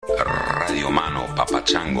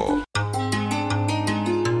Chango.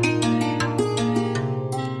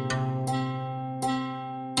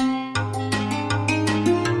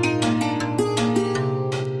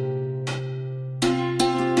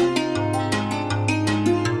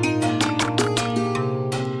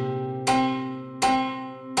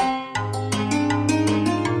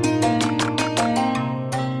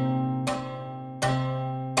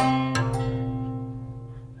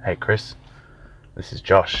 Hey Chris, this is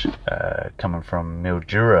Josh, coming from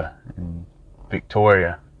Mildura in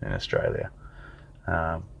Victoria in Australia.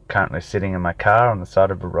 Currently sitting in my car on the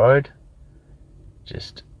side of a road,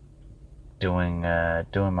 just doing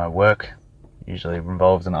my work. Usually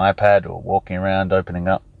involves an iPad or walking around opening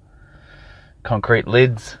up concrete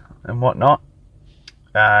lids and whatnot.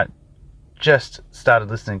 Just started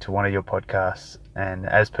listening to one of your podcasts, and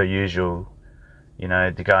as per usual, you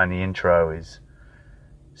know, the guy in the intro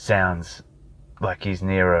sounds like he's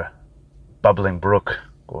near a bubbling brook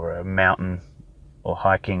or a mountain or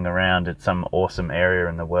hiking around at some awesome area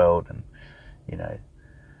in the world. And, you know,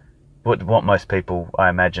 what most people, I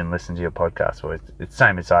imagine, listen to your podcast for, it's the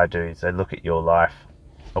same as I do, is they look at your life,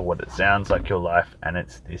 or what it sounds like your life, and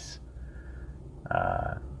it's this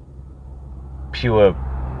pure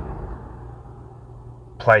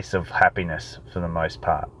place of happiness for the most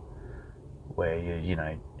part, where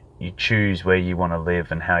you choose where you want to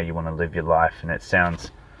live and how you want to live your life, and it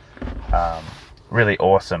sounds really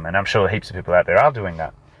awesome, and I'm sure heaps of people out there are doing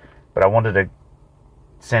that. But I wanted to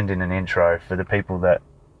send in an intro for the people that,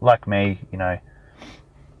 like me, you know,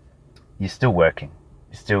 you're still working,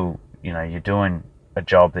 you're doing a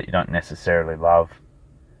job that you don't necessarily love,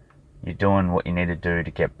 you're doing what you need to do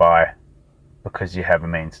to get by because you have a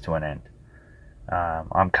means to an end.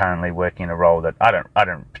 I'm currently working in a role that I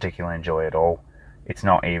don't particularly enjoy at all. It's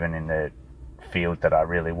not even in the field that I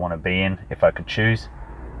really want to be in if I could choose.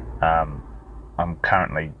 I'm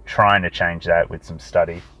currently trying to change that with some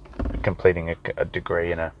study, completing a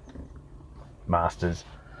degree and a master's,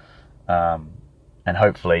 and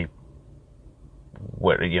hopefully,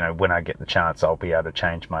 when I get the chance, I'll be able to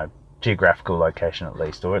change my geographical location at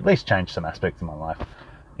least change some aspects of my life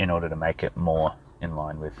in order to make it more in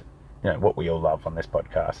line with, you know, what we all love on this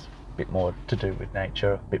podcast. A bit more to do with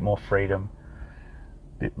nature, a bit more freedom,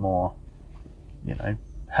 bit more, you know,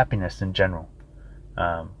 happiness in general.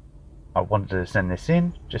 I wanted to send this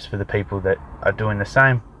in just for the people that are doing the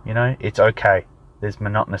same. You know, it's okay. There's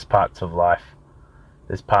monotonous parts of life.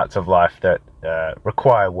 There's parts of life that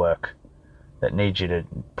require work, that need you to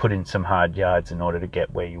put in some hard yards in order to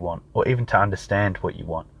get where you want, or even to understand what you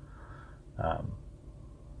want.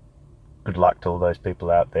 Good luck to all those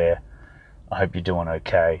people out there. I hope you're doing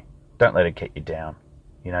okay. Don't let it get you down.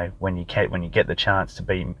 You know, when you get the chance to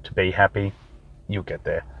be happy, you'll get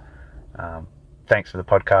there. Thanks for the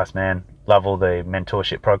podcast, man. Love all the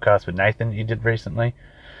mentorship podcasts with Nathan you did recently.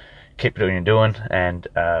 Keep doing what you're doing, and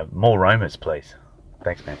more Romers, please.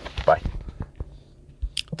 Thanks, man. Bye.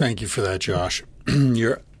 Thank you for that, Josh.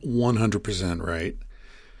 You're 100% right.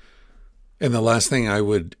 And the last thing I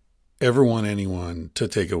would ever want anyone to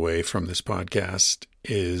take away from this podcast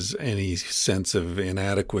is any sense of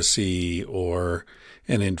inadequacy or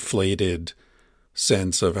an inflated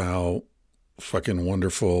sense of how fucking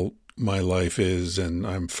wonderful my life is, and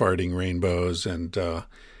I'm farting rainbows, and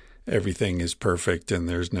everything is perfect and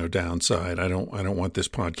there's no downside. I don't want this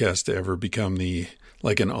podcast to ever become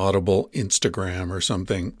like an audible Instagram or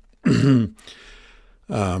something.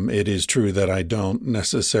 It is true that I don't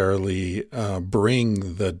necessarily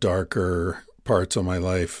bring the darker parts of my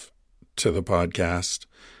life to the podcast,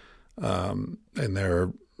 and there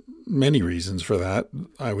are many reasons for that.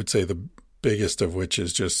 I would say the biggest of which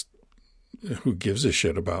is just, who gives a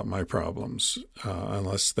shit about my problems,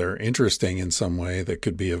 unless they're interesting in some way that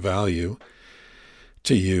could be of value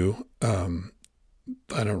to you.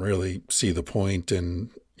 I don't really see the point in,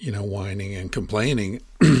 you know, whining and complaining.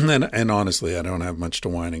 and honestly, I don't have much to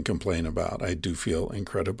whine and complain about. I do feel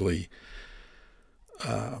incredibly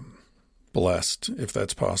blessed, if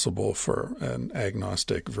that's possible for an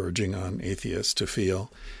agnostic verging on atheist to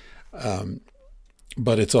feel.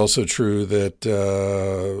 But it's also true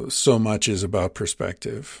that so much is about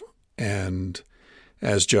perspective. And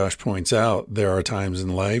as Josh points out, there are times in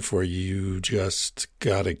life where you just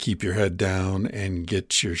got to keep your head down and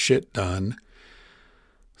get your shit done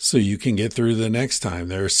so you can get through the next time.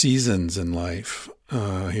 There are seasons in life.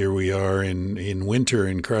 Here we are in winter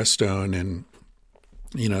in Crestone, and,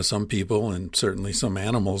 you know, some people and certainly some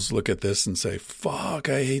animals look at this and say, fuck,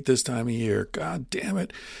 I hate this time of year. God damn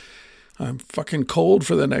it. I'm fucking cold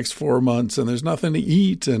for the next 4 months and there's nothing to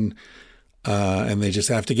eat, and they just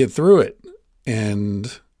have to get through it.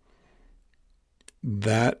 And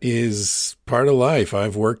that is part of life.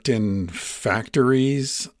 I've worked in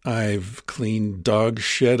factories. I've cleaned dog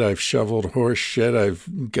shit. I've shoveled horse shit.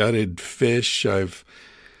 I've gutted fish. I've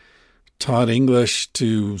taught English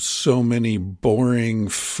to so many boring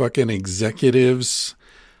fucking executives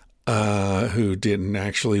who didn't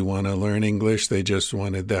actually want to learn English. They just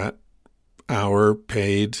wanted that hour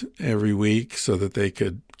paid every week so that they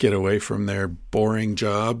could get away from their boring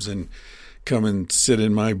jobs and come and sit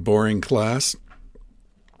in my boring class.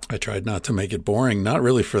 I tried not to make it boring, not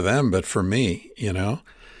really for them, but for me, you know.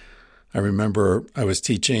 I remember I was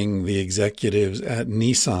teaching the executives at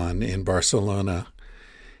Nissan in Barcelona,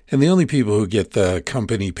 and the only people who get the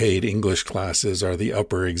company paid English classes are the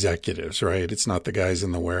upper executives, right? It's not the guys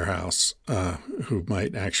in the warehouse who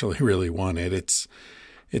might actually really want it.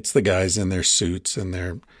 It's the guys in their suits and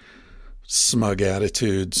their smug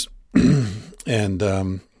attitudes. And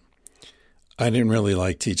I didn't really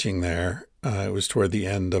like teaching there. It was toward the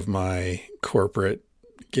end of my corporate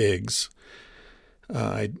gigs.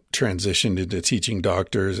 I transitioned into teaching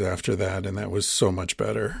doctors after that, and that was so much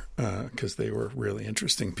better because they were really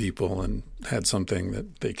interesting people and had something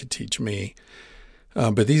that they could teach me.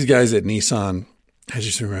 But these guys at Nissan, I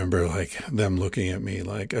just remember like them looking at me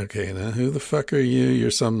like, okay, now who the fuck are you? You're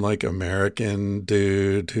some like American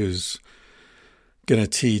dude who's going to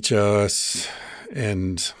teach us.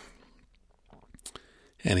 And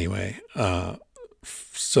anyway,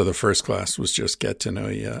 so the first class was just get to know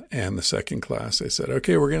you. And the second class, they said,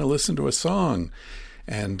 okay, we're going to listen to a song.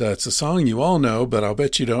 And it's a song you all know, but I'll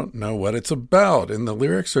bet you don't know what it's about. And the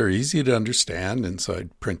lyrics are easy to understand. And so I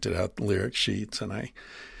printed out the lyric sheets and I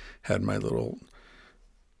had my little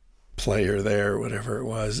player there, whatever it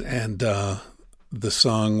was. And the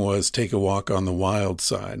song was Take a Walk on the Wild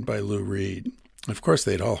Side by Lou Reed. Of course,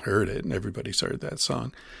 they'd all heard it and everybody's heard that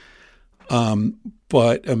song.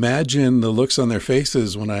 But imagine the looks on their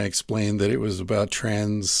faces when I explained that it was about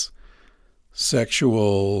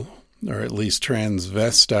transsexual, or at least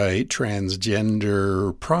transvestite,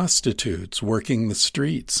 transgender prostitutes working the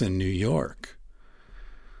streets in New York.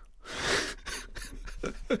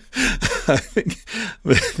 I think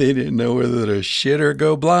they didn't know whether to shit or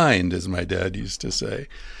go blind, as my dad used to say.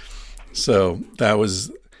 So that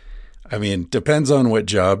was, I mean, depends on what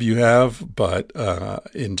job you have, but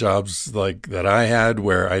in jobs like that I had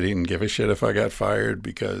where I didn't give a shit if I got fired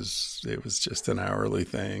because it was just an hourly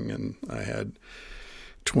thing and I had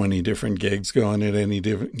 20 different gigs going at any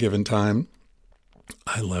given time,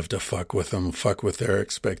 I love to fuck with them, fuck with their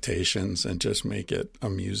expectations and just make it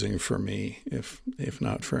amusing for me, if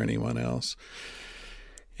not for anyone else.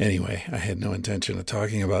 Anyway, I had no intention of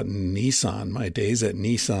talking about Nissan, my days at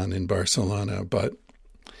Nissan in Barcelona, but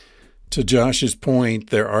to Josh's point,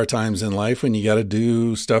 there are times in life when you got to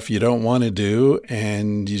do stuff you don't want to do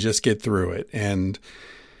and you just get through it. And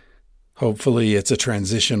hopefully it's a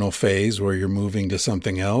transitional phase where you're moving to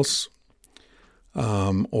something else,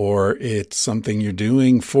 or it's something you're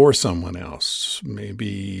doing for someone else. Maybe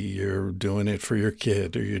you're doing it for your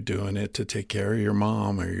kid, or you're doing it to take care of your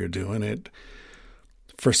mom, or you're doing it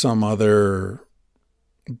for some other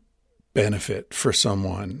benefit for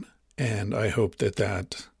someone. And I hope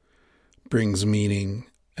that brings meaning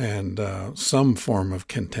and some form of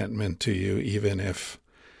contentment to you, even if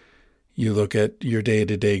you look at your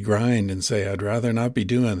day-to-day grind and say, I'd rather not be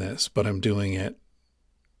doing this, but I'm doing it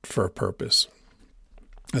for a purpose.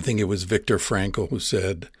 I think it was Viktor Frankl who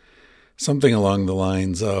said something along the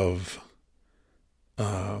lines of,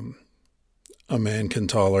 a man can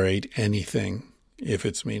tolerate anything if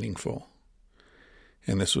it's meaningful.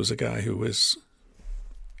 And this was a guy who was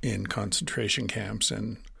in concentration camps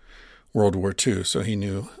in World War II, so he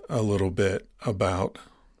knew a little bit about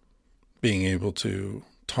being able to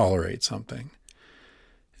tolerate something.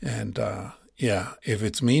 And if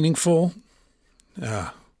it's meaningful,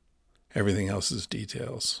 everything else is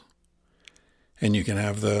details. And you can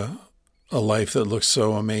have a life that looks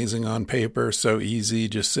so amazing on paper, so easy,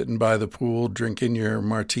 just sitting by the pool, drinking your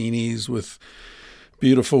martinis with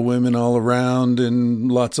beautiful women all around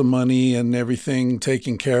and lots of money and everything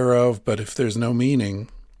taken care of. But if there's no meaning,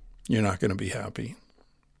 you're not going to be happy.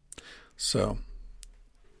 So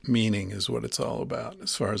meaning is what it's all about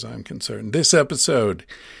as far as I'm concerned. This episode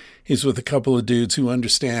is with a couple of dudes who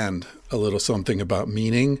understand a little something about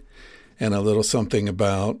meaning and a little something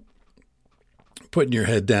about putting your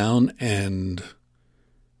head down and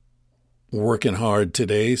working hard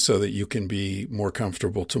today so that you can be more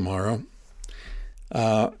comfortable tomorrow.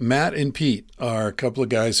 Matt and Pete are a couple of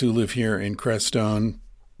guys who live here in Crestone,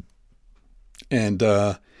 and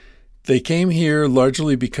they came here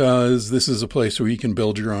largely because this is a place where you can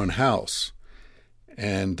build your own house.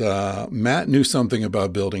 And Matt knew something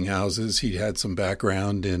about building houses. He had some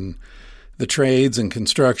background in the trades and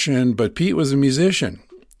construction, but Pete was a musician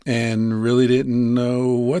and really didn't know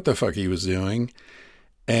what the fuck he was doing.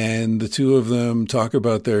 And the two of them talk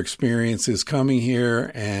about their experiences coming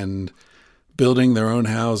here and building their own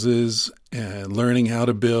houses and learning how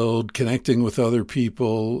to build, connecting with other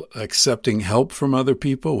people, accepting help from other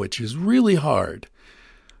people, which is really hard,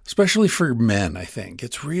 especially for men, I think.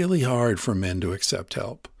 It's really hard for men to accept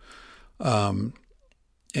help. And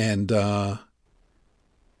I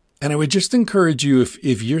would just encourage you,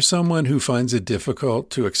 if you're someone who finds it difficult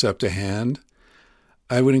to accept a hand,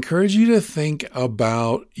 I would encourage you to think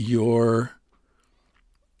about your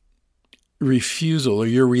refusal or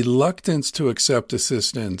your reluctance to accept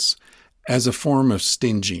assistance as a form of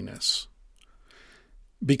stinginess.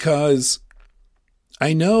 Because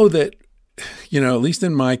I know that, at least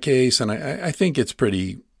in my case, and I think it's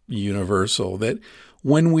pretty universal, that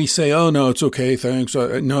when we say, oh, no, it's okay, thanks,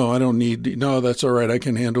 no, I don't need, no, that's all right, I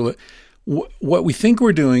can handle it. What we think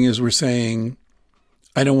we're doing is we're saying,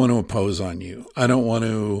 I don't want to impose on you. I don't want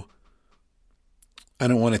to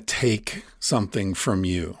take something from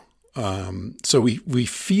you. So we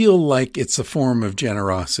feel like it's a form of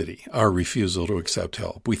generosity, our refusal to accept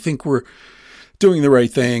help. We think we're doing the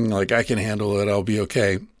right thing, like I can handle it, I'll be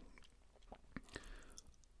okay.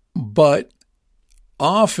 But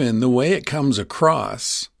often the way it comes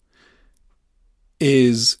across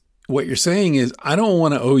is what you're saying is, I don't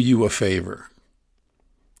want to owe you a favor.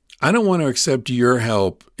 I don't want to accept your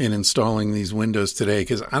help in installing these windows today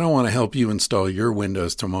because I don't want to help you install your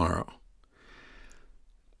windows tomorrow.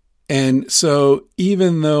 And so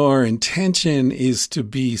even though our intention is to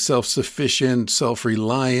be self-sufficient,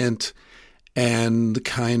 self-reliant, and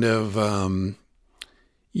kind of,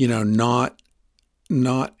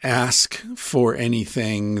 not ask for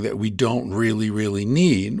anything that we don't really, really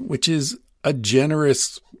need, which is a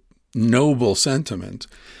generous, noble sentiment.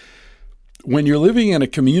 When you're living in a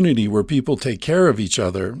community where people take care of each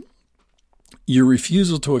other, your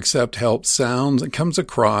refusal to accept help comes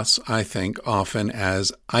across, I think, often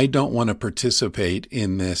as, I don't want to participate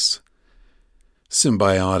in this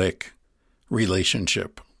symbiotic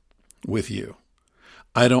relationship with you.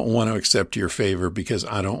 I don't want to accept your favor because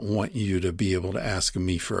I don't want you to be able to ask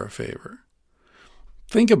me for a favor.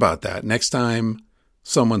 Think about that. Next time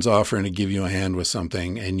someone's offering to give you a hand with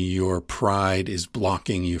something and your pride is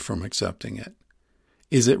blocking you from accepting it.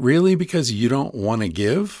 Is it really because you don't want to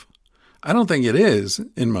give? I don't think it is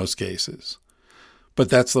in most cases, but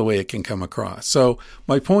that's the way it can come across. So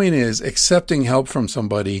my point is, accepting help from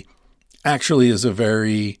somebody actually is a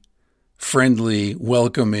very friendly,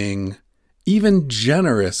 welcoming, even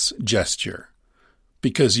generous gesture,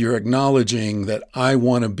 because you're acknowledging that I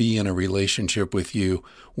want to be in a relationship with you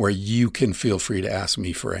where you can feel free to ask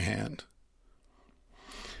me for a hand.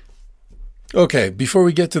 Okay, before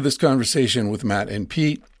we get to this conversation with Matt and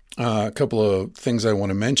Pete, a couple of things I want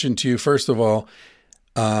to mention to you. First of all,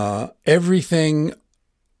 everything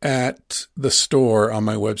at the store on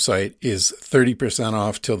my website is 30%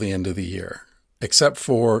 off till the end of the year, except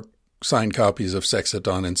for signed copies of Sex at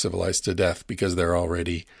Dawn and Civilized to Death, because they're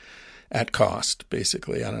already at cost,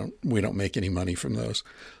 basically. We don't make any money from those.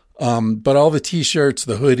 But all the t-shirts,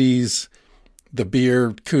 the hoodies, the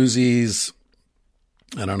beer koozies,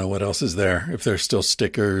 I don't know what else is there, if there's still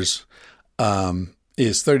stickers,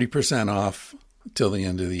 is 30% off till the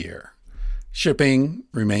end of the year. Shipping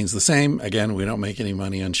remains the same. Again, we don't make any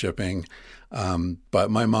money on shipping. But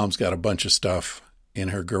my mom's got a bunch of stuff in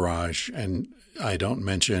her garage, and I don't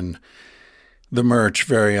mention the merch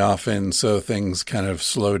very often, so things kind of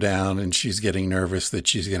slow down, and she's getting nervous that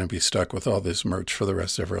she's going to be stuck with all this merch for the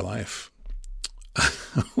rest of her life,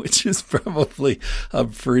 which is probably a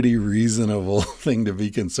pretty reasonable thing to be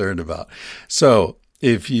concerned about. So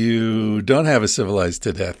if you don't have a Civilized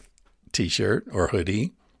to Death t-shirt or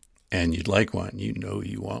hoodie, and you'd like one, you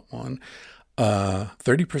want one,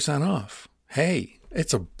 30% off. Hey,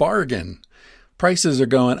 it's a bargain. Prices are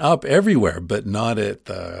going up everywhere, but not at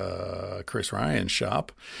the Chris Ryan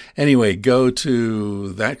shop. Anyway, go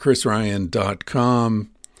to thatchrisryan.com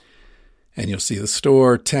and you'll see the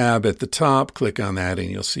store tab at the top. Click on that and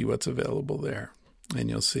you'll see what's available there. And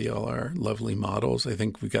you'll see all our lovely models. I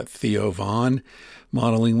think we've got Theo Vaughn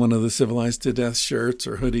modeling one of the Civilized to Death shirts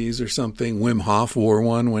or hoodies or something. Wim Hof wore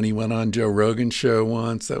one when he went on Joe Rogan's show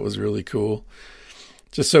once. That was really cool.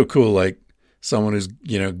 Just so cool, like, someone who's,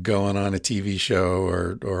 going on a TV show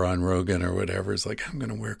or on Rogan or whatever is like, I'm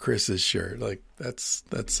going to wear Chris's shirt. Like, that's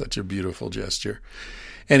such a beautiful gesture.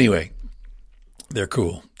 Anyway, they're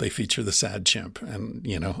cool. They feature the sad chimp, and,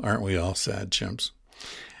 aren't we all sad chimps?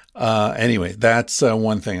 Anyway, that's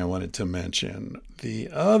one thing I wanted to mention. The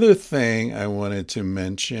other thing I wanted to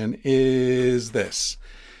mention is this.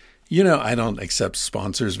 I don't accept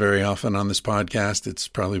sponsors very often on this podcast. It's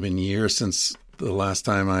probably been years since the last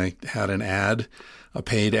time I had an ad, a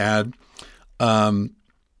paid ad. And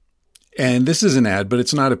this is an ad, but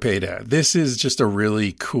it's not a paid ad. This is just a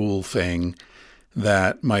really cool thing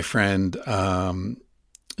that my friend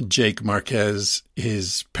Jake Marquez,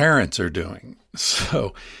 his parents are doing.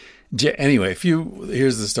 So anyway,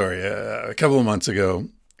 here's the story. A couple of months ago,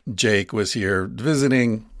 Jake was here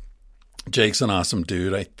visiting. Jake's an awesome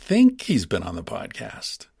dude. I think he's been on the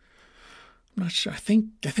podcast. I'm not sure. I think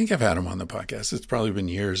I've had him on the podcast. It's probably been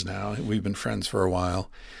years now. We've been friends for a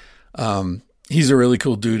while. He's a really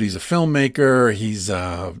cool dude. He's a filmmaker. He's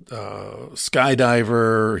a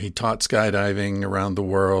skydiver. He taught skydiving around the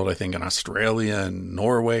world, I think in Australia and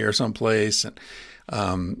Norway or someplace.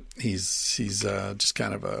 And he's just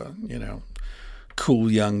kind of a,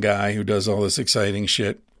 cool young guy who does all this exciting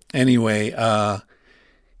shit. Anyway,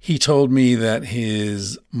 he told me that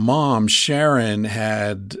his mom, Sharon,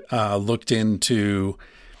 had looked into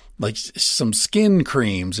like some skin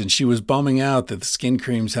creams, and she was bumming out that the skin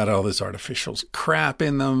creams had all this artificial crap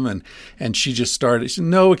in them. And she just started,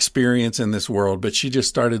 no experience in this world, but she just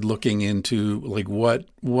started looking into like,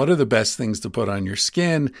 what are the best things to put on your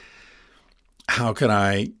skin? How can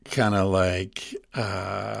I kind of like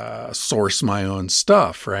source my own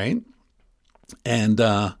stuff, right?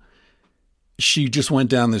 And she just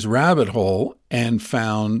went down this rabbit hole and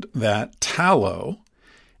found that tallow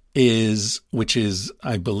which is,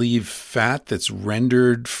 I believe, fat that's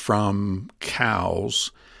rendered from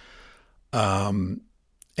cows. And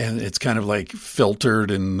it's kind of like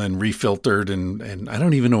filtered and then refiltered. And I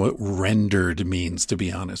don't even know what rendered means, to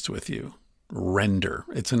be honest with you. Render.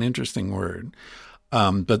 It's an interesting word.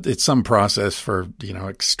 But it's some process for,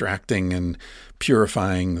 extracting and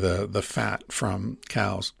purifying the fat from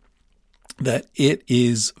cows. That it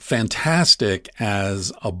is fantastic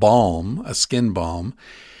as a balm, a skin balm.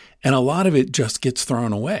 And a lot of it just gets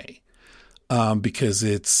thrown away because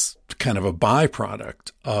it's kind of a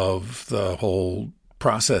byproduct of the whole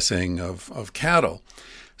processing of cattle.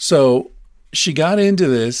 So she got into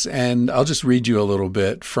this, and I'll just read you a little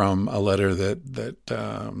bit from a letter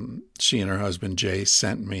that she and her husband Jay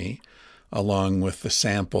sent me, along with the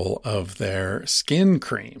sample of their skin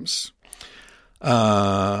creams.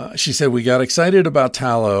 She said, we got excited about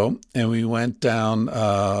tallow and we went down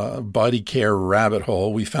a body care rabbit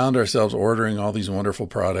hole. We found ourselves ordering all these wonderful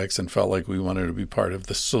products and felt like we wanted to be part of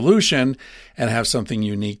the solution and have something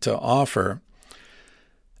unique to offer.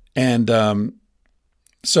 And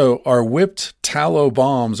so our whipped tallow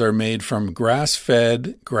balms are made from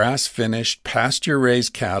grass-fed, grass-finished,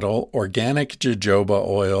 pasture-raised cattle, organic jojoba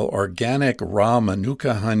oil, organic raw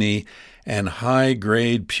manuka honey, and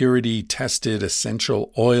high-grade purity-tested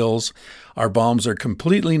essential oils. Our balms are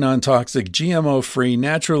completely non-toxic, GMO-free,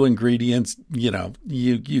 natural ingredients.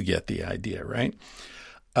 You get the idea, right?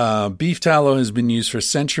 Beef tallow has been used for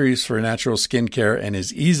centuries for natural skincare and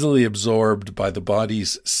is easily absorbed by the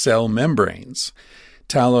body's cell membranes.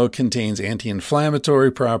 Tallow contains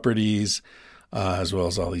anti-inflammatory properties, as well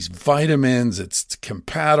as all these vitamins. It's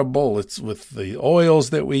compatible. It's with the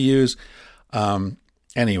oils that we use.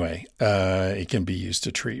 Anyway, it can be used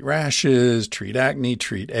to treat rashes, treat acne,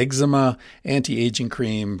 treat eczema, anti-aging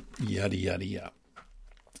cream, yada, yada, yada.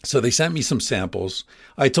 So they sent me some samples.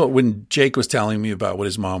 When Jake was telling me about what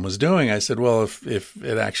his mom was doing, I said, well, if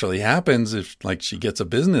it actually happens, if like she gets a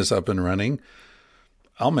business up and running,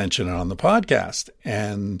 I'll mention it on the podcast.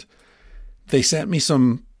 And they sent me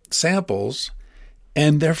some samples,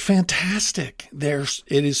 and they're fantastic.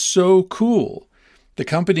 It is so cool. The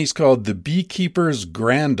company's called The Beekeeper's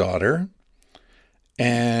Granddaughter,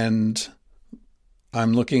 and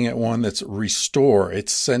I'm looking at one that's Restore.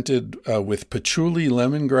 It's scented with patchouli,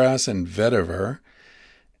 lemongrass, and vetiver,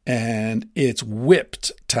 and it's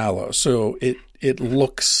whipped tallow. So it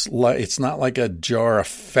looks like, it's not like a jar of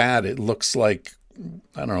fat. It looks like,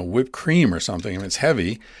 I don't know, whipped cream or something. I mean, it's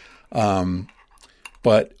heavy.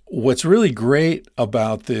 But what's really great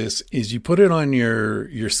about this is you put it on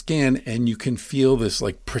your skin and you can feel this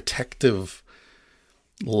like protective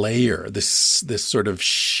layer, this sort of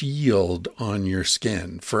shield on your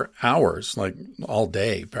skin for hours, like all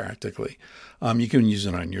day practically. You can use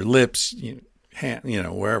it on your lips, hand,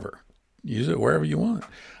 wherever. Use it wherever you want.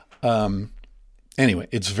 Anyway,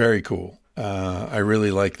 it's very cool. I really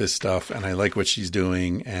like this stuff, and I like what she's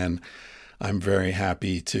doing, and I'm very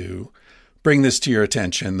happy to bring this to your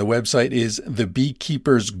attention. The website is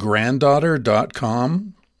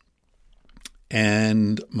thebeekeepersgranddaughter.com.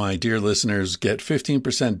 And my dear listeners get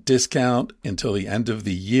 15% discount until the end of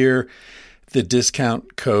the year. The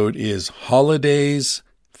discount code is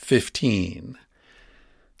holidays15.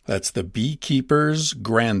 That's the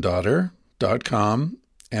beekeepersgranddaughter.com.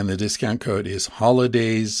 And the discount code is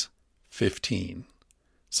holidays15.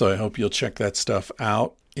 So I hope you'll check that stuff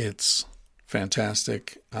out. It's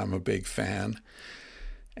fantastic. I'm a big fan.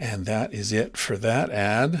 And that is it for that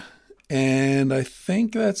ad. And I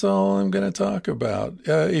think that's all I'm going to talk about.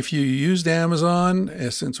 If you used Amazon,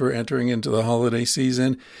 since we're entering into the holiday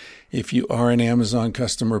season, if you are an Amazon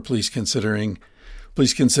customer, please consider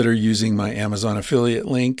using my Amazon affiliate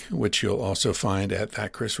link, which you'll also find at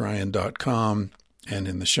thatchrisryan.com and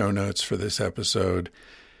in the show notes for this episode.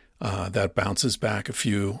 That bounces back a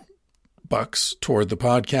few bucks toward the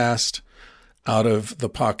podcast out of the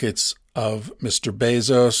pockets of Mr.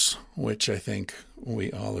 Bezos, which I think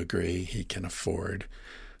we all agree he can afford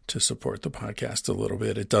to support the podcast a little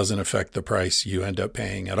bit. It doesn't affect the price you end up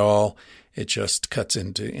paying at all. It just cuts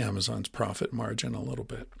into Amazon's profit margin a little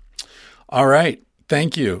bit. All right.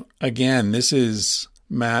 Thank you. Again, this is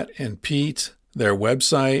Matt and Pete. Their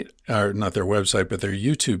website, or not their website, but their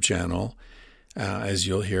YouTube channel, as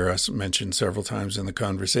you'll hear us mention several times in the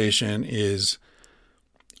conversation, is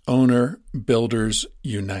Owner Builders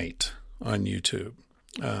Unite on YouTube.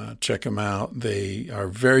 Check them out. They are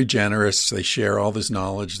very generous. They share all this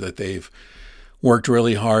knowledge that they've worked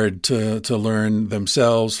really hard to learn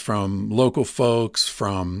themselves from local folks,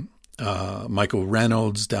 from Michael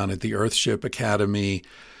Reynolds down at the Earthship Academy,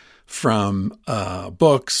 from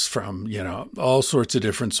books, from, all sorts of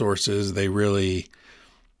different sources. They really,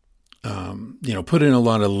 put in a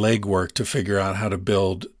lot of legwork to figure out how to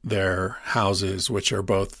build their houses, which are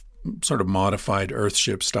both sort of modified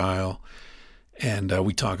Earthship style. And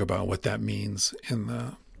we talk about what that means in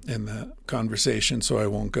the conversation, so I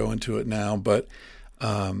won't go into it now. But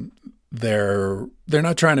they're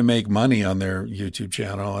not trying to make money on their YouTube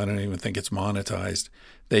channel. I don't even think it's monetized.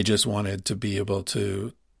 They just wanted to be able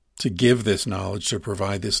to give this knowledge, to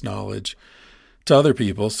provide this knowledge to other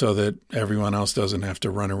people, so that everyone else doesn't have to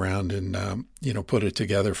run around and put it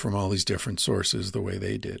together from all these different sources the way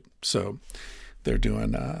they did. So they're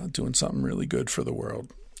doing something really good for the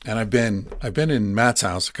world. And I've been in Matt's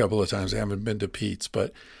house a couple of times. I haven't been to Pete's,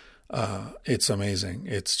 but it's amazing.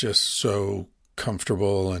 It's just so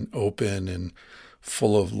comfortable and open and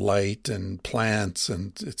full of light and plants,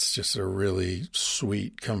 and it's just a really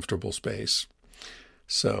sweet, comfortable space.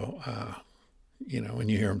 So, when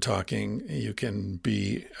you hear them talking, you can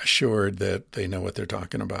be assured that they know what they're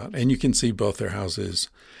talking about. And you can see both their houses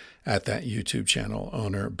at that YouTube channel,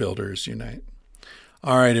 Owner Builders Unite.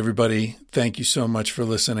 All right, everybody. Thank you so much for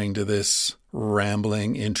listening to this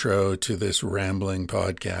rambling intro to this rambling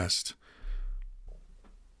podcast.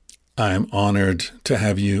 I'm honored to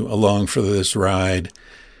have you along for this ride,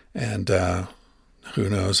 and who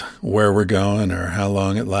knows where we're going or how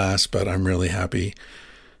long it lasts, but I'm really happy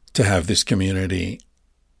to have this community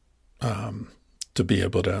to be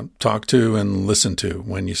able to talk to and listen to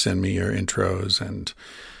when you send me your intros and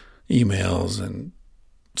emails and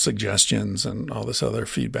suggestions and all this other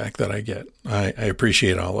feedback that I get. I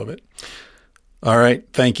appreciate all of it. All right.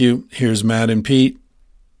 Thank you. Here's Matt and Pete.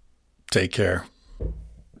 Take care.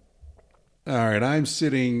 All right. I'm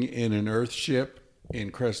sitting in an Earthship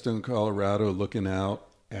in Crestone, Colorado, looking out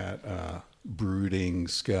at a brooding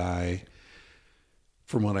sky.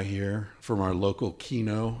 From what I hear from our local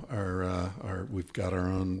Kino, we've got our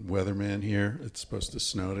own weatherman here. It's supposed to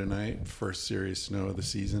snow tonight. First serious snow of the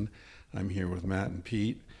season. I'm here with Matt and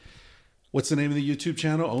Pete. What's the name of the YouTube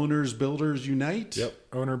channel? Owners Builders Unite? Yep.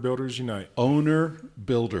 Owner Builders Unite. Owner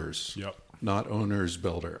Builders. Yep. Not Owners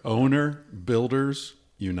Builder. Owner Builders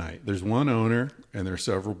Unite. There's one owner and there's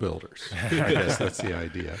several builders. I guess that's the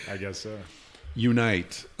idea. I guess so.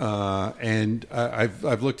 Unite. And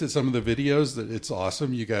I've looked at some of the videos. That it's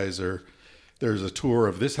awesome. You guys there's a tour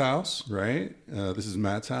of this house, right? This is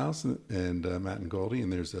Matt's house and Matt and Goldie,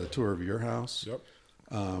 and there's a tour of your house. Yep.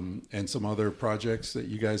 And some other projects that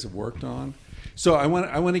you guys have worked on. So I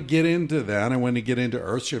want to get into that. I want to get into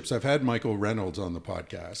Earthships. I've had Michael Reynolds on the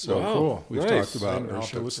podcast. So cool. We've talked about I'll have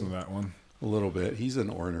to Earthships listen to that one a little bit. He's an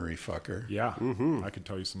ornery fucker. Yeah. I could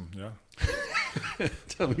tell you some. Yeah.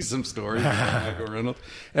 Tell me some stories about Michael Reynolds.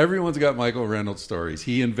 Everyone's got Michael Reynolds stories.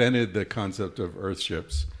 He invented the concept of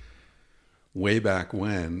Earthships way back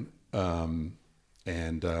when.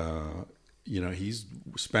 He's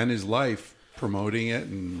spent his life promoting it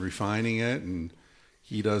and refining it, and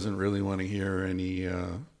he doesn't really want to hear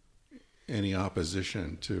any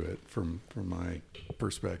opposition to it from my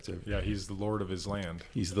perspective. Yeah, he's the Lord of his land.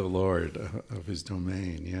 He's the Lord of his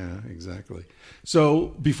domain. Yeah, exactly.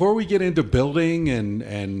 So before we get into building and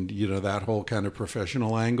that whole kind of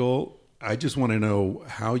professional angle, I just want to know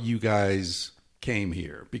how you guys came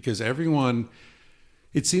here, because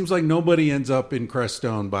it seems like nobody ends up in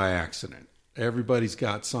Crestone by accident. Everybody's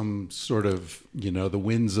got some sort of, the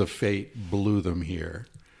winds of fate blew them here.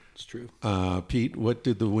 It's true. Pete, what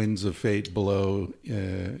did the winds of fate blow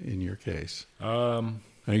in your case? Are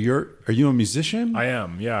you a musician? I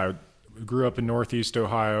am, yeah. I grew up in Northeast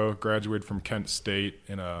Ohio, graduated from Kent State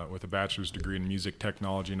with a bachelor's degree in music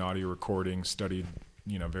technology and audio recording, studied,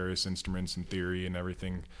 various instruments and theory and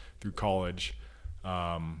everything through college.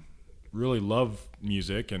 Really love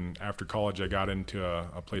music, and after college I got into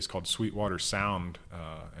a place called Sweetwater Sound,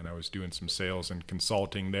 and I was doing some sales and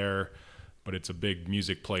consulting there, but it's a big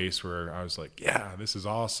music place where I was like, yeah, this is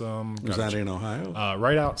awesome. Was that in Ohio?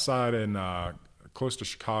 Right outside in close to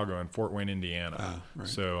Chicago in Fort Wayne, Indiana. Right.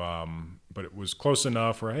 So, but it was close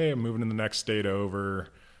enough where, hey, I'm moving to the next state over,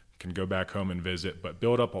 can go back home and visit, but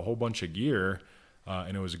build up a whole bunch of gear.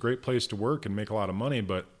 And it was a great place to work and make a lot of money,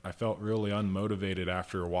 but I felt really unmotivated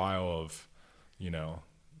after a while of,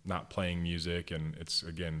 not playing music. And it's,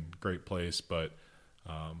 again, great place, but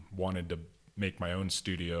wanted to make my own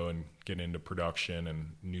studio and get into production,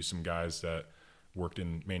 and knew some guys that worked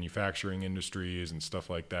in manufacturing industries and stuff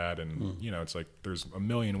like that. And, it's like there's a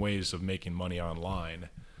million ways of making money online.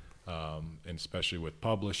 And especially with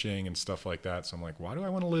publishing and stuff like that. So I'm like, why do I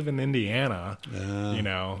want to live in Indiana?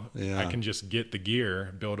 I can just get the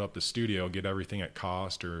gear, build up the studio, get everything at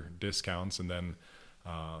cost or discounts, and then,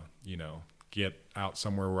 get out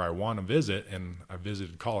somewhere where I want to visit. And I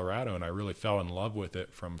visited Colorado, and I really fell in love with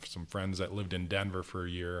it from some friends that lived in Denver for a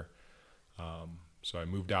year. So I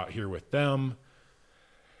moved out here with them.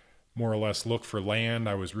 More or less look for land.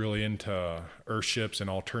 I was really into earthships and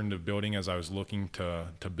alternative building as I was looking to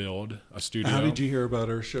build a studio. How did you hear about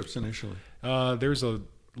earthships initially? There's a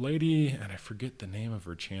lady, and I forget the name of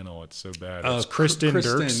her channel. It's so bad. It's Kristen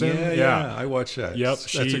Dirksen. Yeah, I watched that. Yep,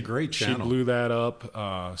 that's a great channel. She blew that up.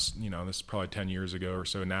 This is probably 10 years ago or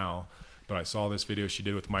so now. But I saw this video she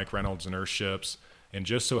did with Mike Reynolds and earthships, and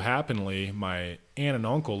just so happenly, my aunt and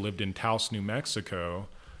uncle lived in Taos, New Mexico,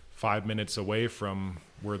 5 minutes away from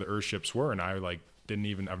where the earthships were, and I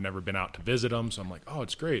I've never been out to visit them, so I'm like, oh,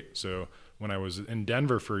 it's great. So when I was in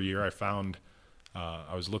Denver for a year, I found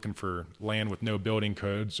I was looking for land with no building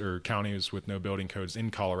codes, or counties with no building codes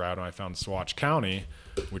in Colorado, and I found Swatch County,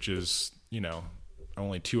 which is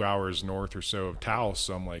only 2 hours north or so of Taos.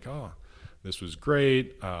 So I'm like, oh, this was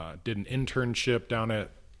great. Did an internship down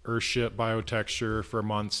at Earthship Biotexture for a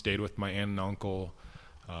month, stayed with my aunt and uncle.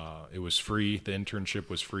 It was free. The internship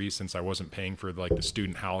was free since I wasn't paying for the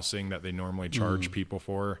student housing that they normally charge people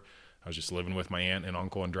for. I was just living with my aunt and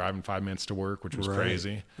uncle and driving 5 minutes to work, which was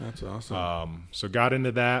crazy. That's awesome. So got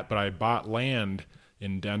into that, but I bought land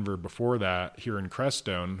in Denver before that, here in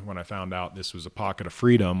Crestone, when I found out this was a pocket of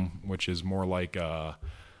freedom, which is more like a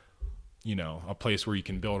place where you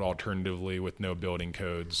can build alternatively with no building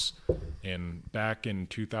codes. And back in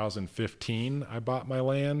 2015, I bought my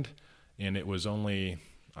land, and it was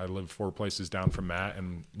I live 4 places down from Matt,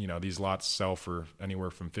 and these lots sell for anywhere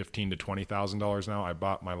from $15,000 to $20,000 now. I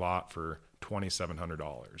bought my lot for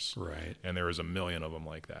 $2,700. Right. And there was a million of them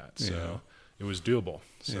like that. So it was doable.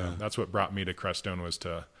 So that's what brought me to Crestone, was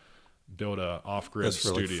to build a off-grid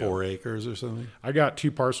studio. That's for 4 acres or something? I got 2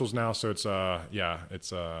 parcels now, so it's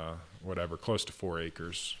close to 4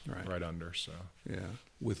 acres, right under. So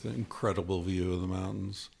with an incredible view of the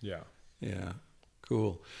mountains. Yeah.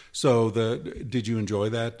 Cool. So did you enjoy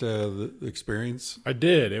that the experience? I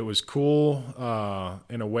did. It was cool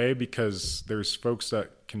in a way, because there's folks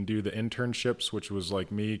that can do the internships, which was like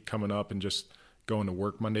me coming up and just going to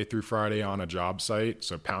work Monday through Friday on a job site.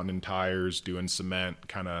 So pounding tires, doing cement,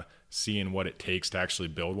 kind of seeing what it takes to actually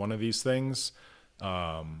build one of these things.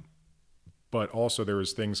 But also there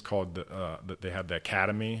was things called that they had the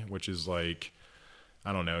academy, which is like,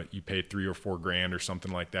 I don't know, you paid $3,000 or $4,000 or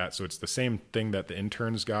something like that. So it's the same thing that the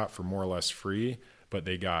interns got for more or less free, but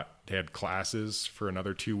they had classes for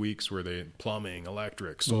another 2 weeks where they plumbing,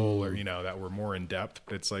 electric, solar, that were more in depth.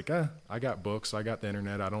 But it's like, I got books, I got the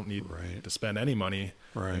internet, I don't need to spend any money,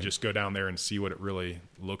 and just go down there and see what it really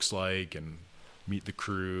looks like and meet the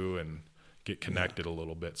crew and get connected a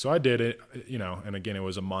little bit. So I did it, and again, it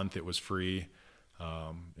was a month, it was free.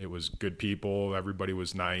 It was good people, everybody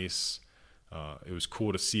was nice. It was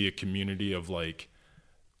cool to see a community of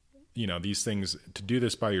these things. To do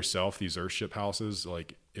this by yourself, these earthship houses,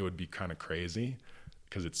 it would be kind of crazy.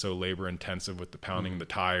 because it's so labor intensive with the pounding the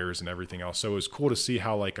tires and everything else. So it was cool to see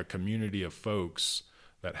how like a community of folks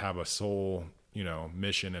that have a sole, you know,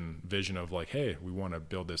 mission and vision of like, hey, we want to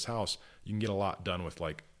build this house. You can get a lot done with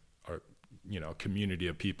like a, you know, community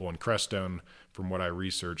of people. And Crestone, from what I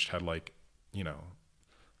researched, had like, you know,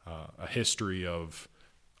 a history of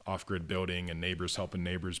off-grid building and neighbors helping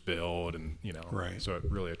neighbors build, and you know, Right. so it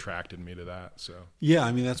really attracted me to that. So Yeah,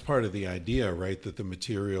 I mean, that's part of the idea, right? That the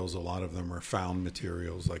materials, a lot of them are found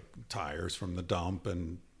materials, like tires from the dump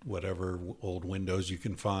and whatever old windows you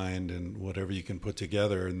can find and whatever you can put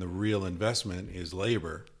together. And the real investment is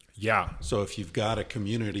labor. yeah, So if you've got a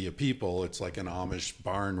community of people, it's like an Amish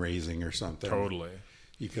barn raising or something. totally.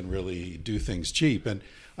 You can really do things cheap. And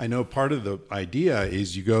I know part of the idea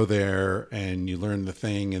is you go there and you learn the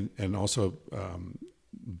thing, and also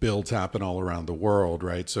builds happen all around the world,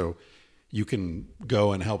 right? So you can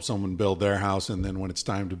go and help someone build their house, and then when it's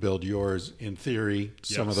time to build yours, in theory,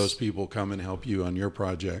 some of Yes. those people come and help you on your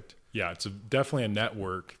project. Yeah, it's definitely a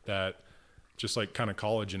network that, just like kind of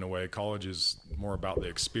college in a way, college is more about the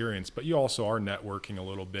experience, but you also are networking a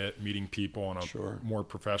little bit, meeting people on a Sure. more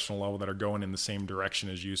professional level that are going in the same direction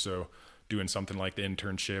as you. So doing something like the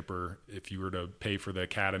internship, or if you were to pay for the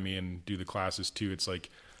academy and do the classes too, it's like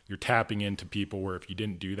you're tapping into people where if you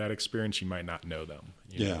didn't do that experience, you might not know them.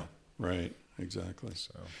 You Yeah, know? right. Exactly.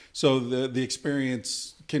 So So the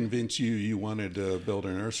experience convinced you wanted to build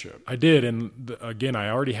an earthship. I did. And again, I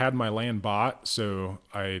already had my land bought, so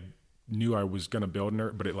I knew I was going to build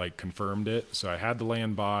an but it like confirmed it. So I had the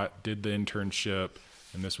land bought, did the internship,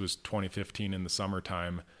 and this was 2015 in the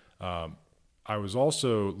summertime. I was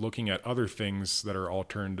also looking at other things that are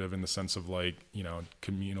alternative in the sense of like, you know,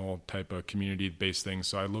 communal type of community based things.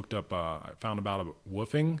 So I looked up, I found about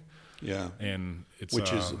woofing, Yeah. and it's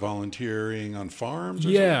Which is volunteering on farms? Or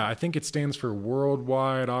yeah, I think it stands for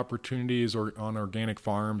Worldwide Opportunities or on Organic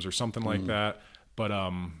Farms or something like that.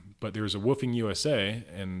 But there's a Woofing USA,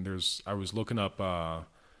 and I was looking up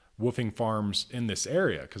woofing farms in this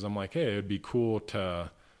area because I'm like, hey, it'd be cool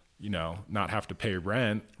to, you know, not have to pay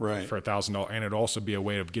rent Right. for $1,000, and it'd also be a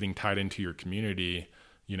way of getting tied into your community,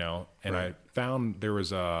 you know. And Right. I found there was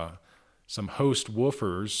some host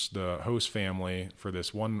woofers, the host family for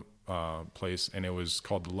this one place, and it was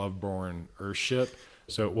called the Loveborn Earthship.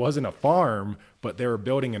 So it wasn't a farm, but they were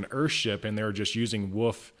building an earthship, and they were just using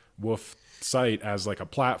woof site as like a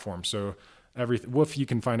platform. So woof, you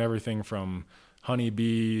can find everything from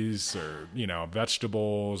honeybees or, you know,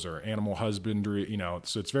 vegetables or animal husbandry, you know,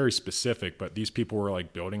 so it's very specific. But these people were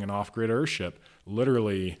like building an off-grid earthship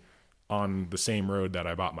literally on the same road that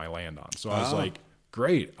I bought my land on. So I was like,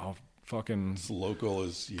 great, I'll fucking as local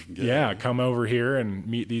as you can get. yeah, come over here and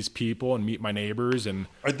meet these people and meet my neighbors. And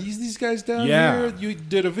Are these guys down Yeah. here? You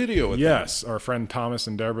did a video with yes, our friend Thomas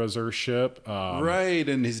and Deborah's earthship. them. Right,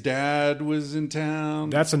 and his dad was in town.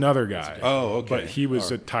 That's another guy. Oh, okay. But he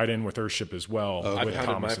was All right. tied in with earthship as well. I with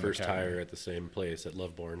pounded Thomas my and the first Academy. tire at the same place at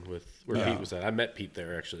Loveborn with where Yeah. Pete was at. I met Pete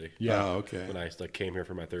there actually. Yeah. Oh, okay. When I like came here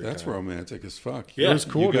for my third That's time. romantic as fuck. Yeah. It was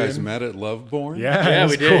cool, You guys dude. met at Loveborn? Yeah, Yeah, it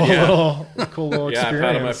was we did, Cool yeah. cool little Yeah, I experience.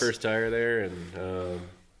 pounded my first tire there, and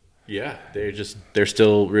yeah, they're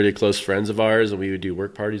still really close friends of ours, and we would do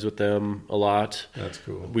work parties with them a lot. That's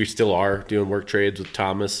cool. We still are doing work trades with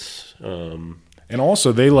Thomas. And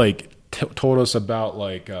also, they like told us about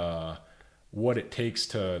like what it takes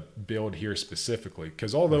to build here specifically.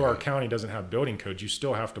 Because although our county doesn't have building codes, you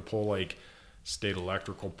still have to pull like state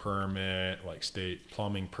electrical permit, like state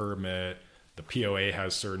plumbing permit. The POA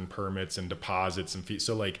has certain permits and deposits and fees.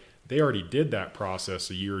 So like they already did that process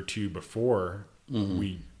a year or two before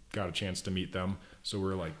we got a chance to meet them. So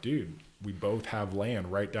we're like, dude, we both have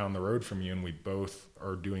land right down the road from you, and we both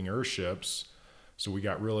are doing earthships. So we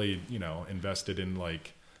got really, you know, invested in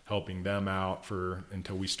like helping them out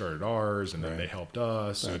until we started ours, and then they helped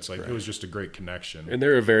us. So it's like it was just a great connection. And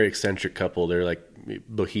they're a very eccentric couple. They're like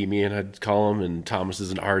bohemian, I'd call them. And Thomas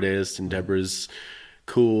is an artist, and Deborah's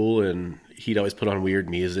cool, and he'd always put on weird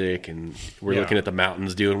music. And we're looking at the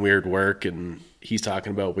mountains doing weird work, and he's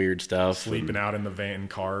talking about weird stuff. Sleeping out in the van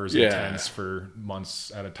cars Yeah. and tents for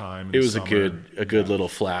months at a time. in It was the a summer. good little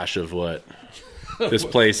flash of what this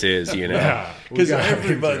place is, you know. Yeah, we Because got into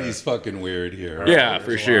everybody's fucking weird here. Yeah,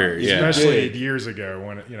 for sure. Yeah. Especially years ago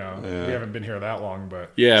when we haven't been here that long,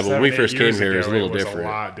 but Yeah, but when we 7-8 first came years here, it was a ago, little different. a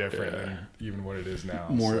lot different than even what it is now.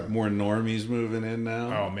 More so. more normies moving in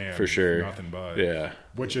now. Oh man, For sure. nothing but. Yeah.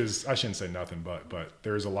 Which is, I shouldn't say nothing but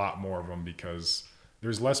there's a lot more of them because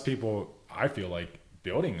there's less people, I feel like,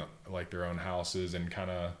 building like their own houses and kind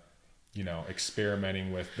of, you know,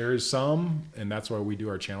 experimenting with. There's some, and that's why we do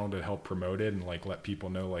our channel to help promote it and like let people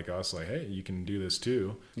know like us, like, hey, you can do this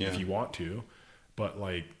too if you want to. but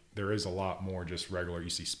like there is a lot more just regular. You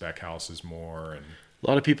see spec houses more, and a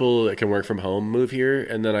lot of people that can work from home move here,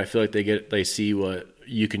 and then I feel like they see what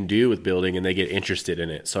you can do with building, and they get interested in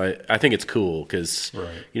it. So I think it's cool because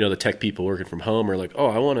the tech people working from home are like, oh,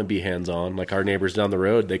 I want to be hands on. Like our neighbors down the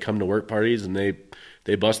road, they come to work parties and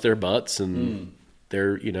they bust their butts, and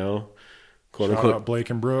they're quote unquote out Blake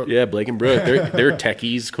and Brooke. Yeah, Blake and Brooke. They're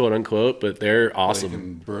techies, quote unquote, but they're awesome. Blake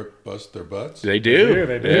and Brooke bust their butts. They do.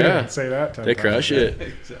 They do. Yeah. Say that. They crush it.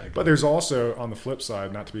 Exactly. But there's also on the flip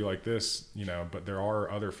side, not to be like this, but there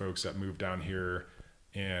are other folks that move down here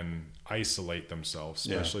and isolate themselves,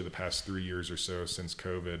 especially the past 3 years or so since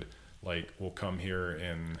COVID. Like, will come here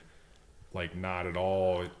and like not at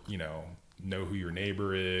all, know who your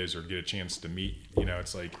neighbor is or get a chance to meet.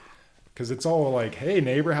 It's like. Because it's all like, hey,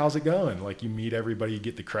 neighbor, how's it going? Like you meet everybody, you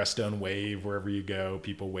get the Crestone wave wherever you go.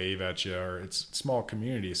 People wave at you, or it's a small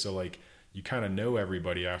community. So like you kind of know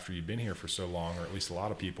everybody after you've been here for so long, or at least a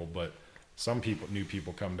lot of people. But some people, new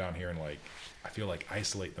people come down here and like, I feel like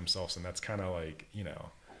isolate themselves. And that's kind of like,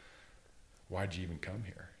 why'd you even come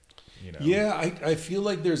here? Yeah, I feel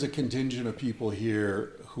like there's a contingent of people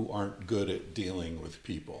here who aren't good at dealing with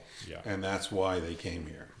people. Yeah. And that's why they came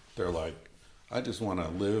here. They're like, I just want to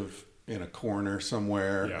live in a corner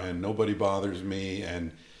somewhere and nobody bothers me,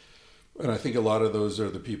 and I think a lot of those are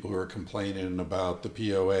the people who are complaining about the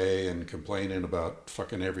POA and complaining about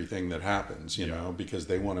fucking everything that happens, because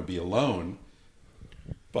they want to be alone.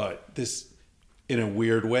 But this, in a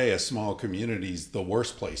weird way, a small community is the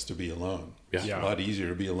worst place to be alone. It's a lot easier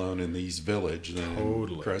to be alone in the East Village than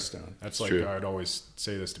in Crestone. That's like true. I'd always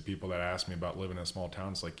say this to people that ask me about living in a small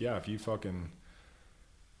town. It's like, if you fucking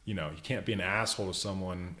you can't be an asshole to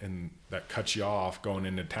someone and that cuts you off going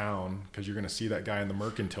into town because you're going to see that guy in the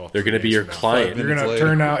mercantile. They're going to be your client. You're going to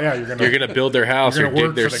turn out, you're going to build their house or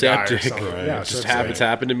dig their septic. Right. So it's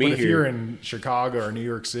happened to me but here. If you're in Chicago or New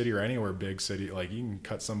York City or anywhere big city, like you can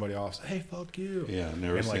cut somebody off. Say, hey, fuck you. Yeah,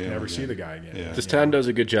 never see the guy again. Yeah. This town does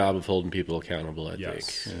a good job of holding people accountable, I think.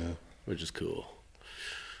 Yeah. Which is cool.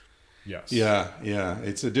 Yes. Yeah.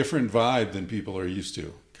 It's a different vibe than people are used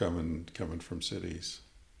to coming from cities.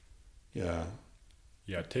 Yeah.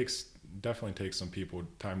 It definitely takes some people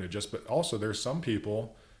time to adjust, but also there's some